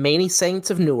watched The Many Saints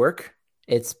of Newark.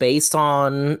 It's based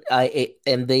on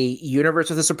in the universe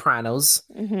of The Sopranos.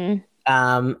 Mm-hmm.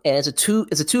 And it's a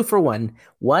 2-for-1.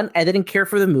 One, I didn't care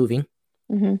for the movie.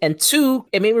 Mm-hmm. And two,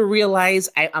 it made me realize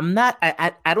I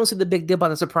don't see the big deal about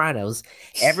The Sopranos.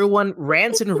 Everyone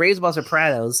rants and raves about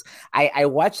Sopranos. I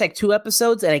watched like 2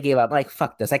 episodes and I gave up. I'm like,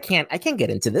 fuck this. I can't get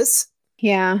into this.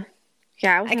 Yeah.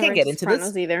 I can't get into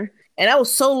Sopranos this either. And I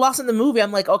was so lost in the movie.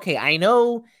 I'm like, okay, I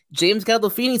know James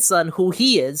Gandolfini's son, who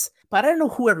he is, but I don't know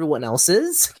who everyone else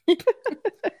is.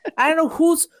 I don't know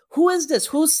who is this?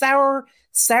 Who's Sour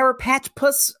Patch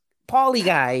Puss Paulie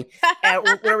guy,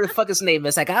 whatever the fuck his name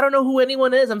is. Like, I don't know who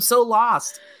anyone is. I'm so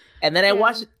lost. And then I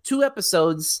watched 2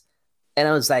 episodes, and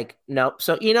I was like, nope.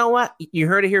 So you know what? You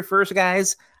heard it here first,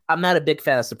 guys. I'm not a big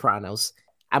fan of Sopranos.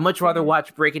 I'd much rather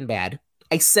watch Breaking Bad.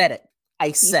 I said it.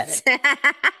 I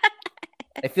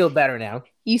feel better now.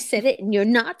 You said it, and you're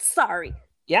not sorry.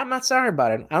 Yeah, I'm not sorry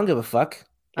about it. I don't give a fuck.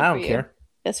 I don't care.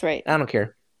 That's right. I don't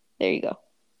care. There you go.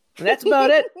 And that's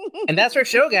about it. And that's our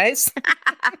show, guys.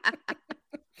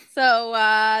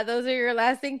 So those are your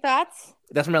lasting thoughts?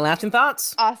 That's my lasting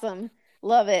thoughts. Awesome.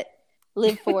 Love it.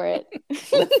 Live for it.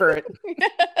 Live for it.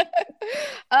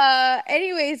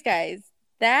 Anyways, guys,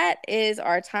 that is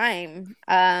our time.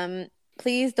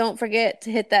 Please don't forget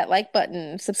to hit that like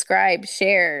button, subscribe,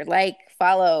 share,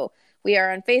 follow. We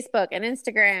are on Facebook and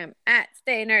Instagram at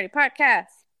Stay Nerdy Podcast.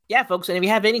 Yeah, folks, and if you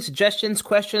have any suggestions,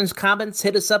 questions, comments,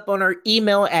 hit us up on our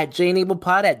email at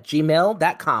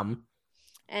jnablepod@gmail.com.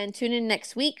 And tune in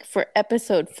next week for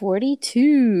episode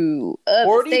 42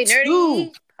 of the Stay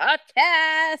Nerdy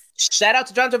Podcast. Shout out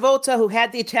to John Travolta, who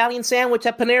had the Italian sandwich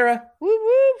at Panera. Woo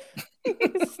woo.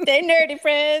 Stay nerdy,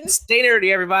 friends. Stay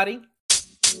nerdy, everybody.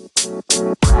 You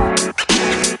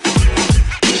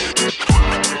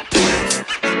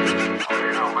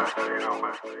know, man.